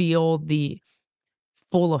didn't feel the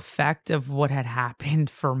full effect of what had happened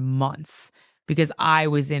for months because I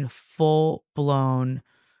was in full blown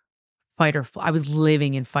I was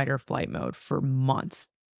living in fight or flight mode for months,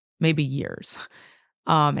 maybe years.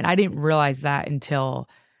 And I didn't realize that until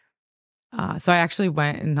so I actually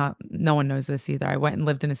went and no one knows this either. I went and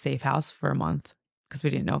lived in a safe house for a month because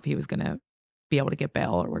we didn't know if he was gonna be able to get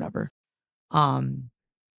bail or whatever. Um,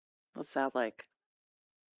 What's that like?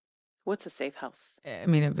 What's a safe house? I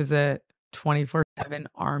mean, it was a 24/7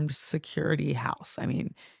 armed security house. I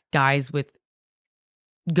mean, guys with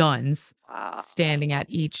guns Wow. standing at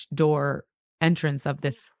each door entrance of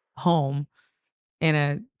this home in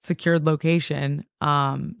a secured location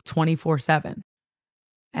 24/7.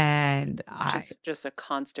 And Just a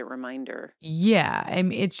constant reminder. yeah, I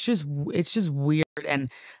mean it's just weird and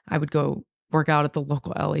I would go work out at the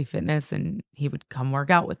local LA Fitness and he would come work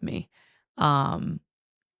out with me. Um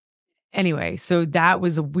Anyway, so that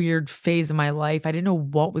was a weird phase of my life. I didn't know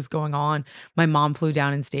what was going on. My mom flew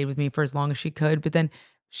down and stayed with me for as long as she could, but then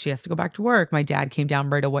she has to go back to work. My dad came down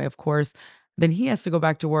right away, of course. Then he has to go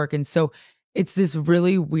back to work. And so it's this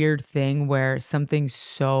really weird thing where something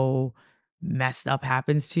so messed up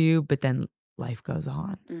happens to you, but then life goes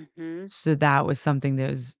on. Mm-hmm. So that was something that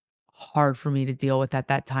was hard for me to deal with at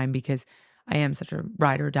that time because I am such a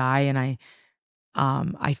ride or die and I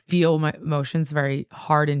feel my emotions very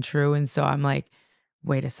hard and true, and so I'm like,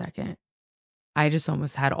 "Wait a second. I just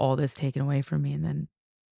almost had all this taken away from me, and then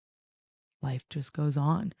life just goes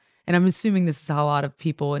on." And I'm assuming this is how a lot of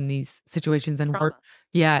people in these situations and work. Trauma.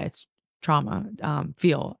 Yeah, it's trauma,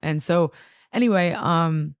 feel. And so, anyway,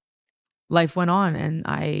 life went on, and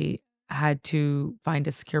I had to find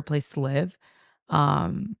a secure place to live.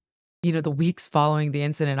 Um, the weeks following the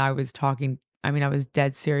incident, I was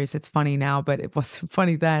dead serious. It's funny now, but it wasn't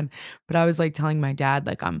funny then. But I was like telling my dad,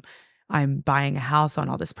 like, I'm buying a house on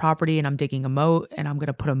all this property and I'm digging a moat and I'm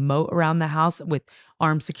gonna put a moat around the house with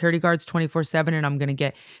armed security guards 24/7 and I'm gonna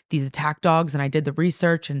get these attack dogs. And I did the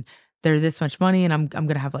research and they're this much money and I'm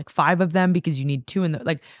gonna have like 5 of them because you need 2 in the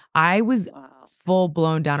like I was Wow. full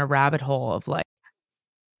blown down a rabbit hole of like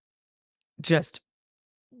just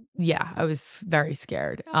yeah, I was very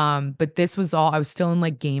scared. But this was all I was still in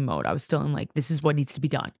like game mode. I was still in like, this is what needs to be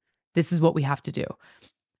done. This is what we have to do.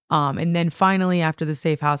 And then finally, after the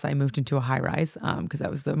safe house, I moved into a high rise because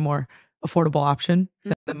that was the more affordable option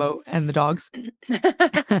than the moat and the dogs.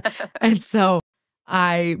 And so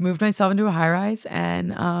I moved myself into a high rise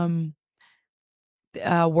and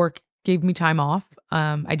work gave me time off.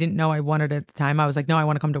 I didn't know I wanted it at the time. I was like, no, I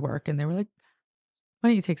want to come to work. And they were like, why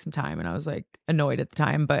don't you take some time? And I was like annoyed at the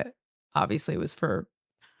time, but obviously it was for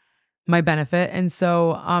my benefit. And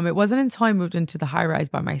so it wasn't until I moved into the high rise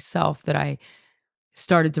by myself that I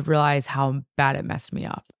started to realize how bad it messed me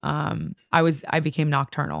up. I became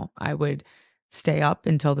nocturnal. I would stay up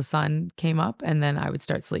until the sun came up and then I would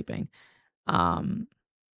start sleeping. Um,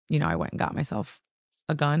 I went and got myself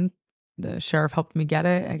a gun. The sheriff helped me get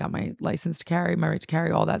it. I got my license to carry, my right to carry,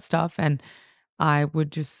 all that stuff. And I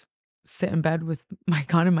would just sit in bed with my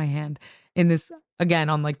gun in my hand in this again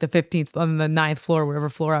on like the 15th on the ninth floor, whatever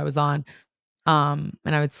floor I was on. And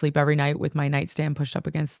I would sleep every night with my nightstand pushed up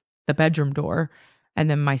against the bedroom door and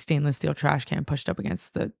then my stainless steel trash can pushed up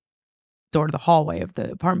against the door to the hallway of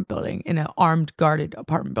the apartment building in an armed guarded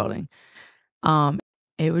apartment building. Um,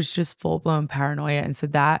 it was just full blown paranoia. And so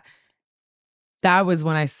that was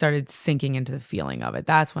when I started sinking into the feeling of it.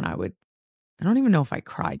 That's when I don't even know if I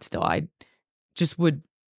cried still. I just would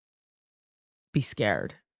be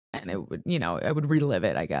scared and it would, I would relive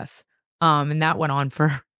it, I guess. And that went on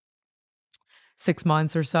for 6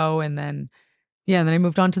 months or so. And then, yeah, and then I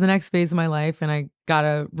moved on to the next phase of my life and I got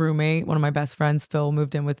a roommate. One of my best friends, Phil,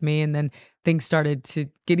 moved in with me. And then things started to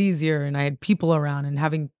get easier and I had people around. And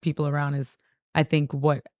having people around is, I think,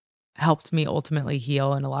 what helped me ultimately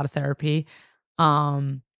heal and a lot of therapy.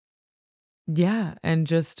 Um, yeah, and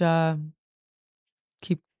just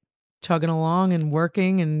keep chugging along and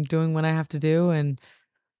working and doing what I have to do and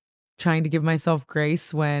trying to give myself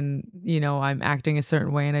grace when, I'm acting a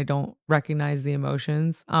certain way and I don't recognize the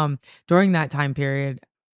emotions. During that time period,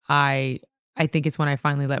 I I think it's when I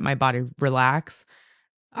finally let my body relax.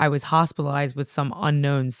 I was hospitalized with some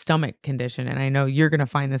unknown stomach condition and I know you're going to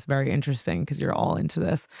find this very interesting because you're all into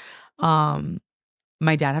this. Um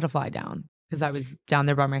my dad had to fly down because I was down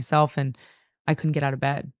there by myself and I couldn't get out of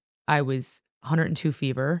bed. I was 102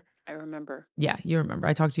 fever. I remember. Yeah, you remember.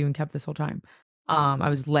 I talked to you and kept this whole time. I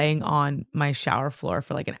was laying on my shower floor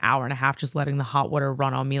for like an hour and a half, just letting the hot water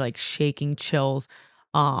run on me, like shaking chills.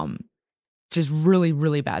 Um, just really,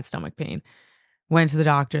 really bad stomach pain. Went to the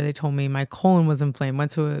doctor. They told me my colon was inflamed.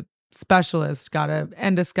 Went to a specialist, got a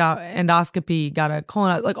endoscopy, got a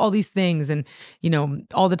colon, like all these things. And,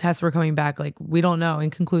 all the tests were coming back like, we don't know,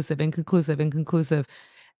 inconclusive, inconclusive, inconclusive.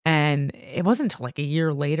 And it wasn't until like a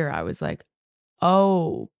year later, I was like,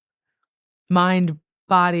 oh, mind,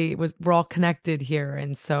 body was we're all connected here.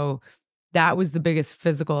 And so that was the biggest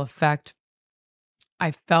physical effect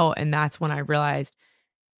I felt. And that's when I realized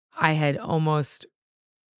I had almost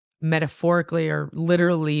metaphorically or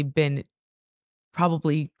literally been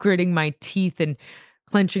probably gritting my teeth and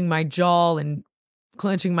clenching my jaw and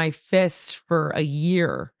clenching my fists for a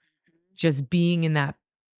year, just being in that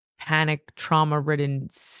panic, trauma ridden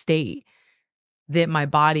state that my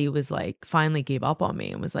body was like, finally gave up on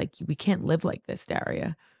me and was like, we can't live like this,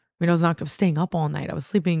 Daria. I mean, I was staying up all night. I was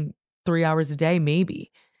sleeping 3 hours a day,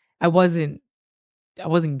 maybe. I wasn't, I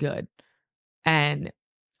wasn't good. And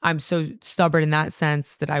I'm so stubborn in that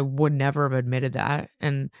sense that I would never have admitted that.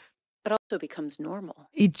 And It also becomes normal.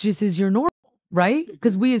 It just is your normal, right?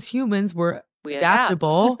 Because Mhm. we as humans, we're We adapt.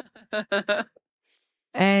 adaptable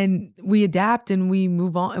and we adapt and we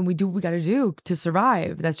move on and we do what we gotta do to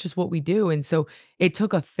survive. That's just what we do. And so it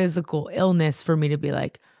took a physical illness for me to be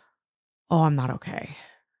like, oh, I'm not okay.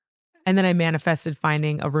 And then I manifested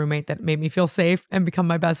finding a roommate that made me feel safe and become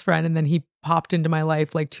my best friend. And then he popped into my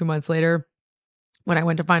life like 2 months later when I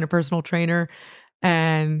went to find a personal trainer.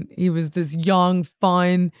 And he was this young,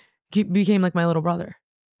 fun, he became like my little brother.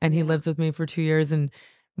 And he Yeah. lived with me for 2 years and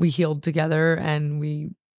we healed together and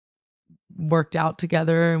we worked out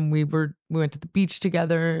together and we went to the beach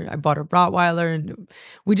together. I bought a Rottweiler and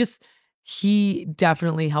we just he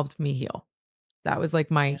definitely helped me heal. That was like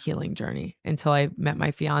my Yeah. healing journey until I met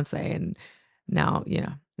my fiance and now,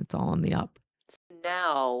 it's all on the up.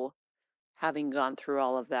 Now, having gone through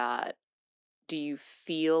all of that, do you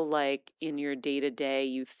feel like in your day to day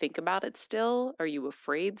you think about it still? Are you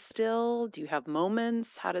afraid still? Do you have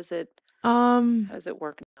moments? Um How does it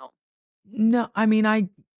work now? no, I mean I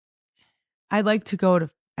like to go at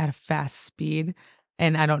a fast speed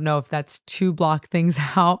and I don't know if that's to block things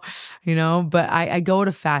out, but I go at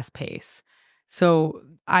a fast pace. So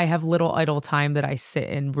I have little idle time that I sit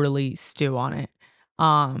and really stew on it.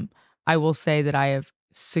 Um I will say that I have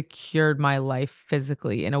secured my life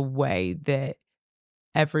physically in a way that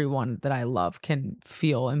everyone that I love can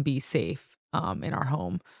feel and be safe in our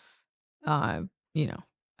home. Uh, you know,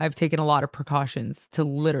 I've taken a lot of precautions to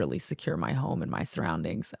literally secure my home and my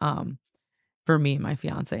surroundings. For me and my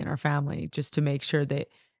fiance and our family, just to make sure that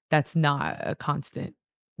that's not a constant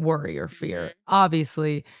worry or fear. Mhm.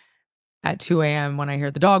 Obviously, at 2 a.m. when I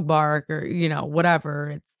hear the dog bark or,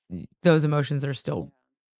 whatever, those emotions are Yeah. still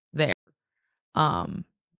there. Um,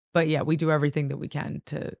 but yeah, we do everything that we can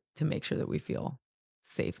to make sure that we feel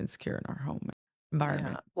safe and secure in our home Yeah.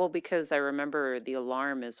 environment. Well, because I remember the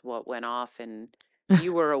alarm is what went off and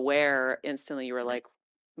you were aware instantly. You were like,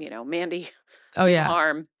 Mandy, Oh the yeah.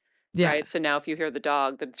 alarm, Yeah. right? So now if you hear the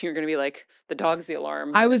dog, then you're going to be like, the dog's the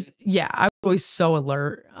alarm. I was always so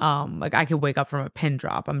alert. Like I could wake up from a pin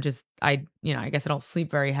drop. I guess I don't sleep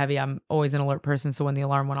very heavy. I'm always an alert person. So when the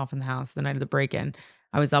alarm went off in the house the night of the break-in,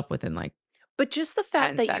 I was up within like But just the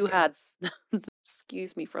fact 10 that you had, seconds.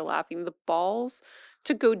 excuse me for laughing, the balls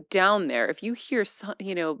to go down there. If you hear,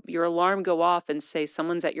 your alarm go off and say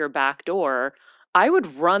someone's at your back door, I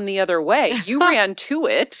would run the other way. You ran to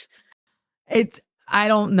it. It's I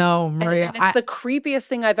don't know, And Maria. and it's the creepiest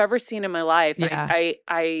thing I've ever seen in my life. Yeah.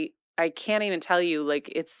 I can't even tell you,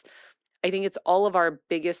 like, I think it's all of our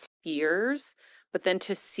biggest fears, but then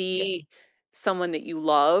to Yeah. see someone that you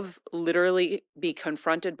love literally be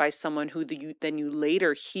confronted by someone who you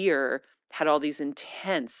later hear had all these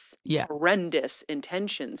intense, Yeah. horrendous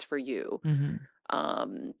intentions for you. Mhm.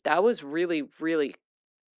 That was really, really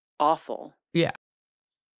awful. Yeah.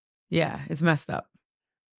 Yeah, it's messed up.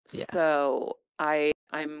 Yeah. So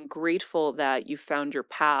I'm grateful that you found your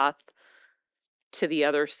path to the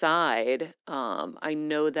other side. I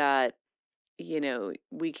know that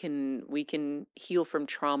we can heal from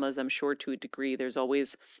traumas, I'm sure, to a degree. There's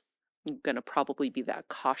always going to probably be that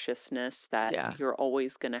cautiousness that Yeah. you're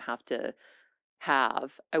always going to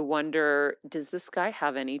have. I wonder, does this guy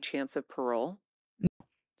have any chance of parole?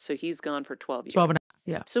 So he's gone for 12 years. 12 and a half.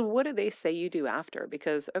 Yeah. So what do they say you do after?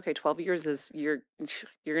 Because okay, 12 years is you're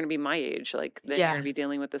going to be my age. Like then you're going Yeah. to be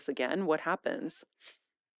dealing with this again. What happens?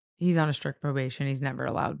 He's on a strict probation. He's never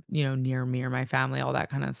allowed, near me or my family, all that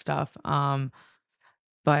kind of stuff.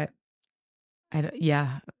 But I don't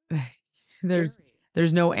yeah. There's Scary.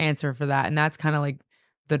 there's no answer for that, and that's kinda like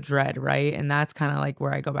the dread, right? And that's kinda like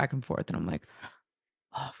where I go back and forth, and I'm like,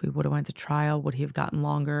 "Oh, if we would've went to trial, would he have gotten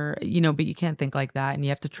longer?" But you can't think like that, and you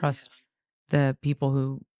have to Yeah. trust the people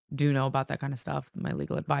who do know about that kinda stuff, my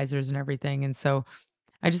legal advisors and everything, and so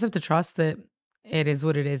I just have to trust that it is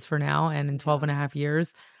what it is for now, and in Yeah. 12 and a half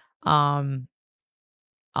years, um,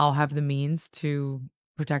 I'll have the means to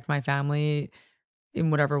protect my family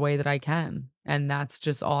in whatever way that I can, and that's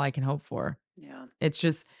just all I can hope for. Yeah. It's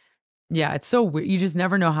just yeah, it's so weird. You just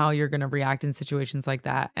never know how you're gonna react in situations like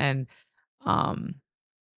that, and, um,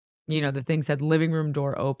 the thing said living room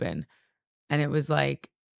door open, and it was like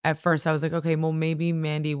at first I was like, "Okay, well, maybe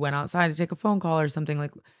Mandy went outside to take a phone call or something,"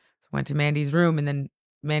 like, went to Mandy's room, and then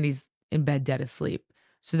Mandy's in bed dead asleep.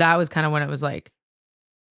 So that was kinda when it was like,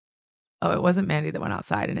 "Oh, it wasn't Mandy that went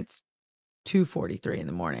outside, and it's 2:43 in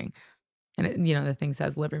the morning." And the thing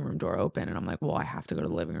says living room door open, and I'm like, "Well, I have to go to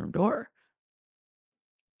the living room door."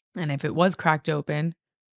 And if it was cracked open,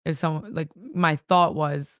 if someone like my thought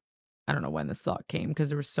was, I don't know when this thought came because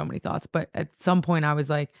there were so many thoughts, but at some point I was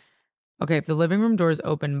like, okay, if the living room door is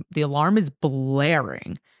open, the alarm is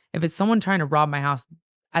blaring. If it's someone trying to rob my house,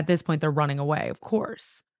 at this point, they're running away, of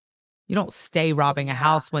course. You don't stay robbing a Yeah.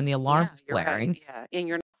 house when the Yeah, alarm's you're right. blaring. Yeah. And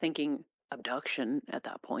you're not thinking abduction at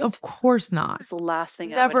that point. Of course not. It's the last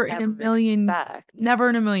thing I would Never in a ever million expect. never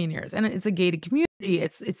in a million years. And it's a gated community.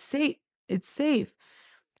 It's safe. It's safe.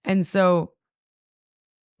 And so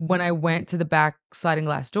when I went to the back sliding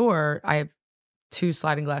glass door, I have 2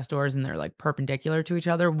 sliding glass doors and they're like perpendicular to each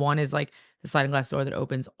other. One is like the sliding glass door that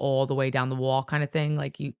opens all the way down the wall kind of thing,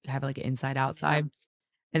 like you have like an inside Yeah. outside.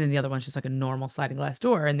 And then the other one's just like a normal sliding glass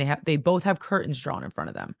door and they both have curtains drawn in front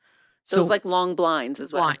of them. Those So like long blinds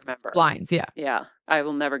is what I remember. blinds, yeah. Yeah. I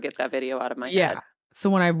will never get that video out of my Yeah. head. So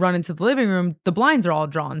when I run into the living room, the blinds are all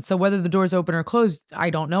drawn. So whether the door's open or closed, I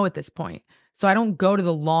don't know at this point. So I don't go to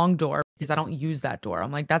the long door because I don't use that door.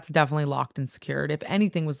 I'm like, that's definitely locked and secured. If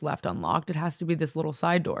anything was left unlocked, it has to be this little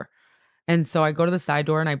side door. And so I go to the side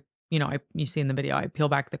door and you see in the video, I peel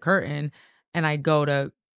back the curtain and I go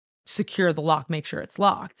to secure the lock, make sure it's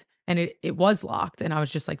locked. And it was locked. And I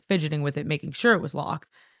was just like fidgeting with it, making sure it was locked.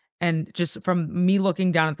 And just from me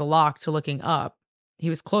looking down at the lock to looking up, he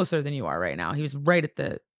was closer than you are right now. He was right at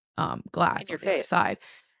the glass In your on the other face. side.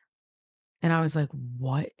 And I was like,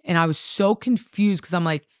 what? And I was so confused because I'm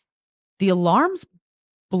like, the alarm's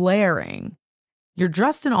blaring. You're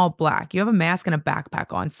dressed in all black. You have a mask and a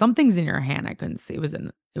backpack on. Something's in your hand. I couldn't see. It was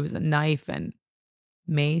a knife and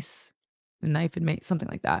mace, a knife and mace, something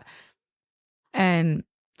like that. And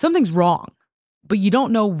something's wrong, but you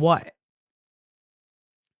don't know what.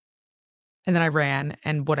 And then I ran,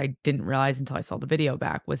 and what I didn't realize until I saw the video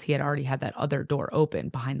back was he had already had that other door open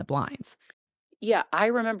behind the blinds. Yeah, I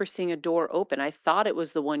remember seeing a door open. I thought it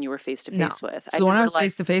was the one you were face to No. face with. So the one I was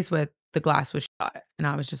face to face with, the glass was shut, and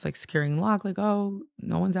I was just like securing the lock, like, oh,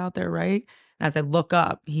 no one's out there, right? And as I look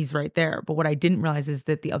up, he's right there. But what I didn't realize is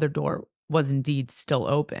that the other door was indeed still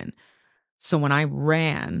open. So when I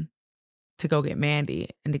ran to go get Mandy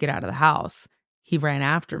and to get out of the house, he ran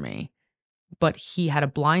after me. But he had a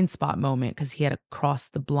blind spot moment because he had to cross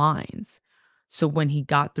the blinds. So when he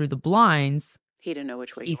got through the blinds, he didn't know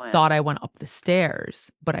which way he you went. thought I went up the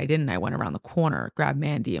stairs, but I didn't. I went around the corner, grabbed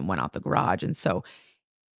Mandy, and went out the garage. And so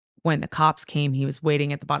when the cops came, he was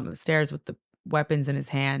waiting at the bottom of the stairs with the weapons in his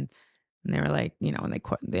hand. And they were like, and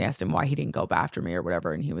they asked him why he didn't go after me or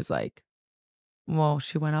whatever. And he was like, well,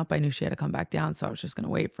 she went up. I knew she had to come back down. So I was just going to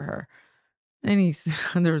wait for her. And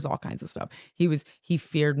there was all kinds of stuff. He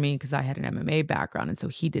feared me because I had an MMA background. And so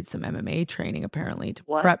he did some MMA training apparently to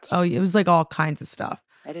prep. Oh, it was like all kinds of stuff.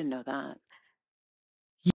 I didn't know that.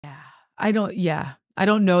 Yeah. I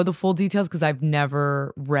don't know the full details because I've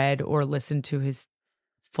never read or listened to his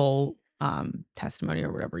full testimony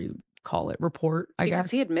or whatever you call it, report, I guess.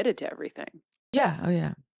 Because he admitted to everything. Yeah. Oh,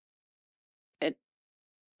 yeah.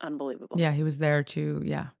 Unbelievable. Yeah, he was there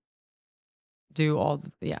to, do all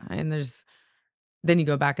and then you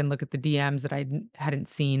go back and look at the DMs that I hadn't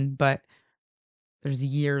seen, but there's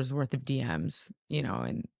years worth of DMs,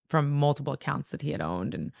 and from multiple accounts that he had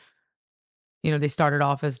owned. And, they started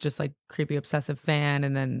off as just like creepy, obsessive fan.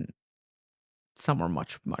 And then some were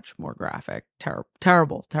much, much more graphic,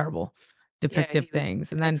 terrible depictive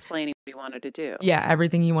things. And then explaining what he wanted to do. Yeah,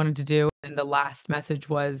 everything he wanted to do. And the last message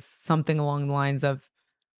was something along the lines of,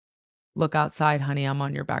 look outside, honey, I'm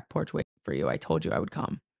on your back porch waiting for you. I told you I would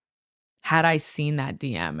come. Had I seen that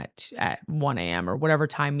DM at 1 a.m. or whatever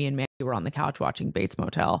time me and Mandy were on the couch watching Bates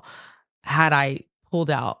Motel, had I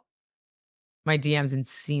pulled out my DMs and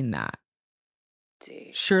seen that,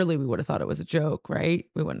 surely we would have thought it was a joke, right?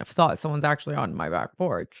 We wouldn't have thought someone's actually on my back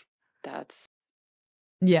porch. That's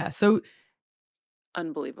so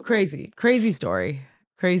unbelievable. Crazy story,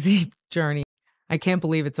 crazy journey. I can't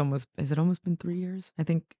believe has it almost been 3 years? I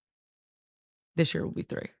think this year will be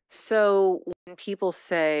 3. So when people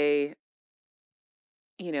say,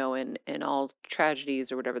 in all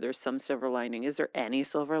tragedies or whatever, there's some silver lining. Is there any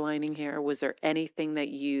silver lining here? Was there anything that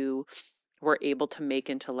you were able to make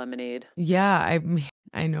into lemonade? Yeah,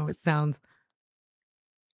 I know it sounds.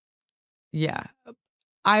 Yeah,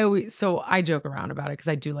 I joke around about it because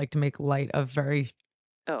I do like to make light of very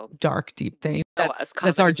dark, deep things.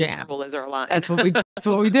 That's our jam. Is our line. That's what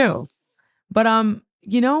we do. But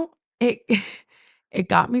it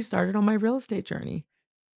got me started on my real estate journey.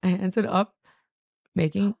 I ended up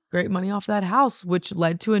making great money off that house, which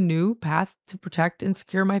led to a new path to protect and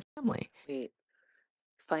secure my family. Wait,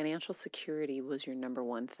 financial security was your number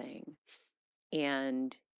one thing.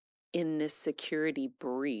 And in this security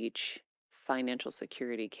breach, financial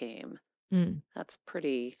security came. That's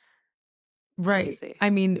pretty crazy.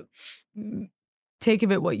 I mean, take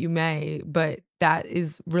of it what you may, but that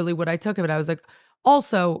is really what I took of it. I was like,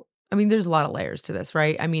 also, I mean, there's a lot of layers to this,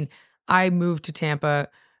 right? I mean, I moved to Tampa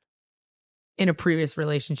in a previous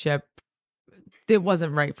relationship. It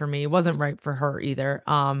wasn't right for me. It wasn't right for her either.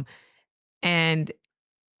 And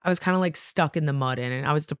I was kind of like stuck in the mud and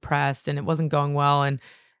I was depressed and it wasn't going well. And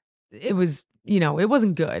it was, it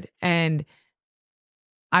wasn't good. And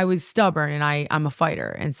I was stubborn and I'm a fighter.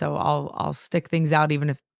 And so I'll stick things out even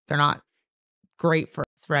if they're not great for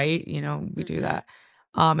us, right? We do Mhm. that.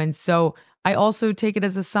 And so I also take it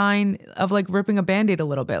as a sign of like ripping a band-aid a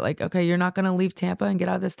little bit. Like, okay, you're not gonna leave Tampa and get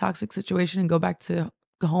out of this toxic situation and go back to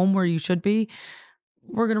home where you should be.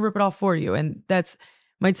 We're gonna rip it off for you. And that's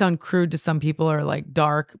might sound crude to some people or like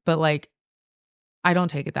dark, but like I don't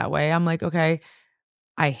take it that way. I'm like, okay,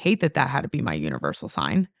 I hate that that had to be my universal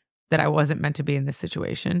sign that I wasn't meant to be in this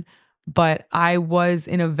situation. But I was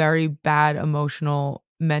in a very bad emotional,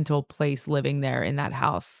 mental place living there in that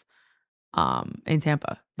house in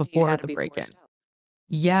Tampa You before had to the be break in. forced out.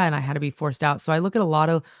 Yeah, and I had to be forced out. So I look at a lot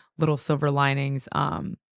of little silver linings.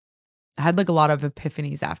 I had like a lot of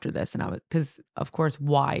epiphanies after this, and I was because of course,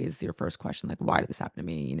 why is your first question? Like, why did this happen to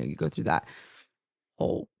me? You go through that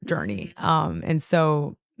whole journey. Mhm. And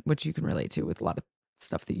so which you can relate to with a lot of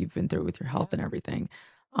stuff that you've been through with your Yeah. health and everything.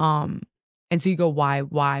 Um, and so you go, why?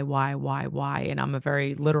 And I'm a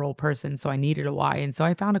very literal person, so I needed a why. And so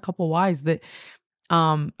I found a couple whys that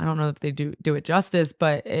I don't know if they do it justice,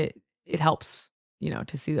 but it helps,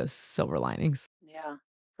 to see those silver linings. Yeah,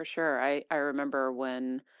 for sure. I remember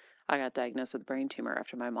when I got diagnosed with brain tumor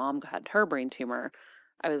after my mom had her brain tumor,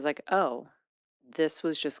 I was like, oh, this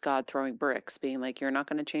was just God throwing bricks, being like, you're not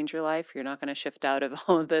going to change your life. You're not going to shift out of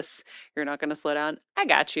all of this. You're not going to slow down. I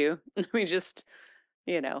got you. Let me just,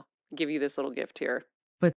 you know, give you this little gift here.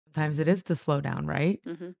 But sometimes it is the slowdown, right?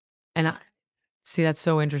 Hmm. And I see that's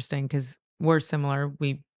so interesting because we're similar.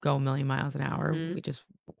 We go a million miles an hour. Hmm. We just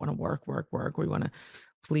want to work, work, work. We want to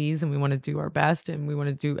please and we want to do our best and we want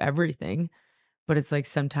to do everything. But it's like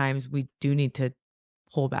sometimes we do need to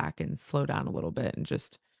pull back and slow down a little bit and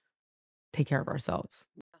just take care of ourselves.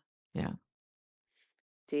 Yeah.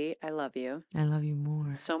 Dee, I love you. I love you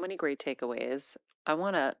more. So many great takeaways. I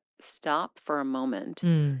want to stop for a moment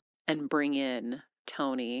Mm. and bring in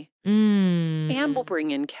Tony, and we'll Mm.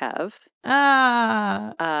 bring in Kev.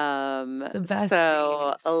 Ah, Um, the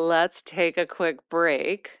so besties. let's take a quick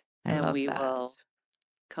break I and love we that. will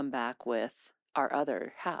come back with our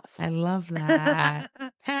other halves. I love that.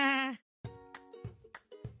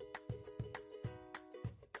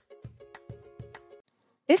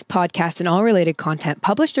 This podcast and all related content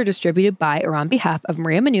published or distributed by or on behalf of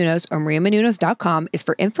Maria Menounos or mariamenounos.com is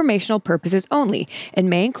for informational purposes only and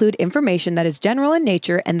may include information that is general in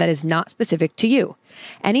nature and that is not specific to you.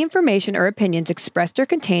 Any information or opinions expressed or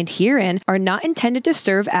contained herein are not intended to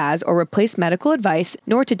serve as or replace medical advice,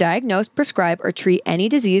 nor to diagnose, prescribe, or treat any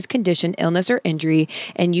disease, condition, illness, or injury,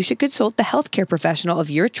 and you should consult the healthcare professional of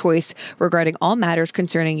your choice regarding all matters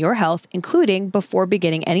concerning your health, including before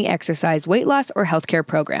beginning any exercise, weight loss, or healthcare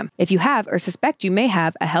program. If you have or suspect you may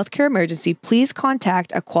have a healthcare emergency, please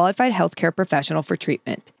contact a qualified healthcare professional for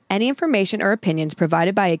treatment. Any information or opinions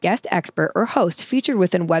provided by a guest expert or host featured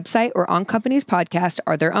within website or on company's podcast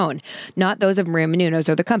are their own, not those of Maria Menounos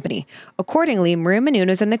or the company. Accordingly, Maria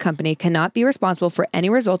Menounos and the company cannot be responsible for any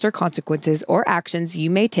results or consequences or actions you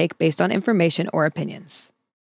may take based on information or opinions.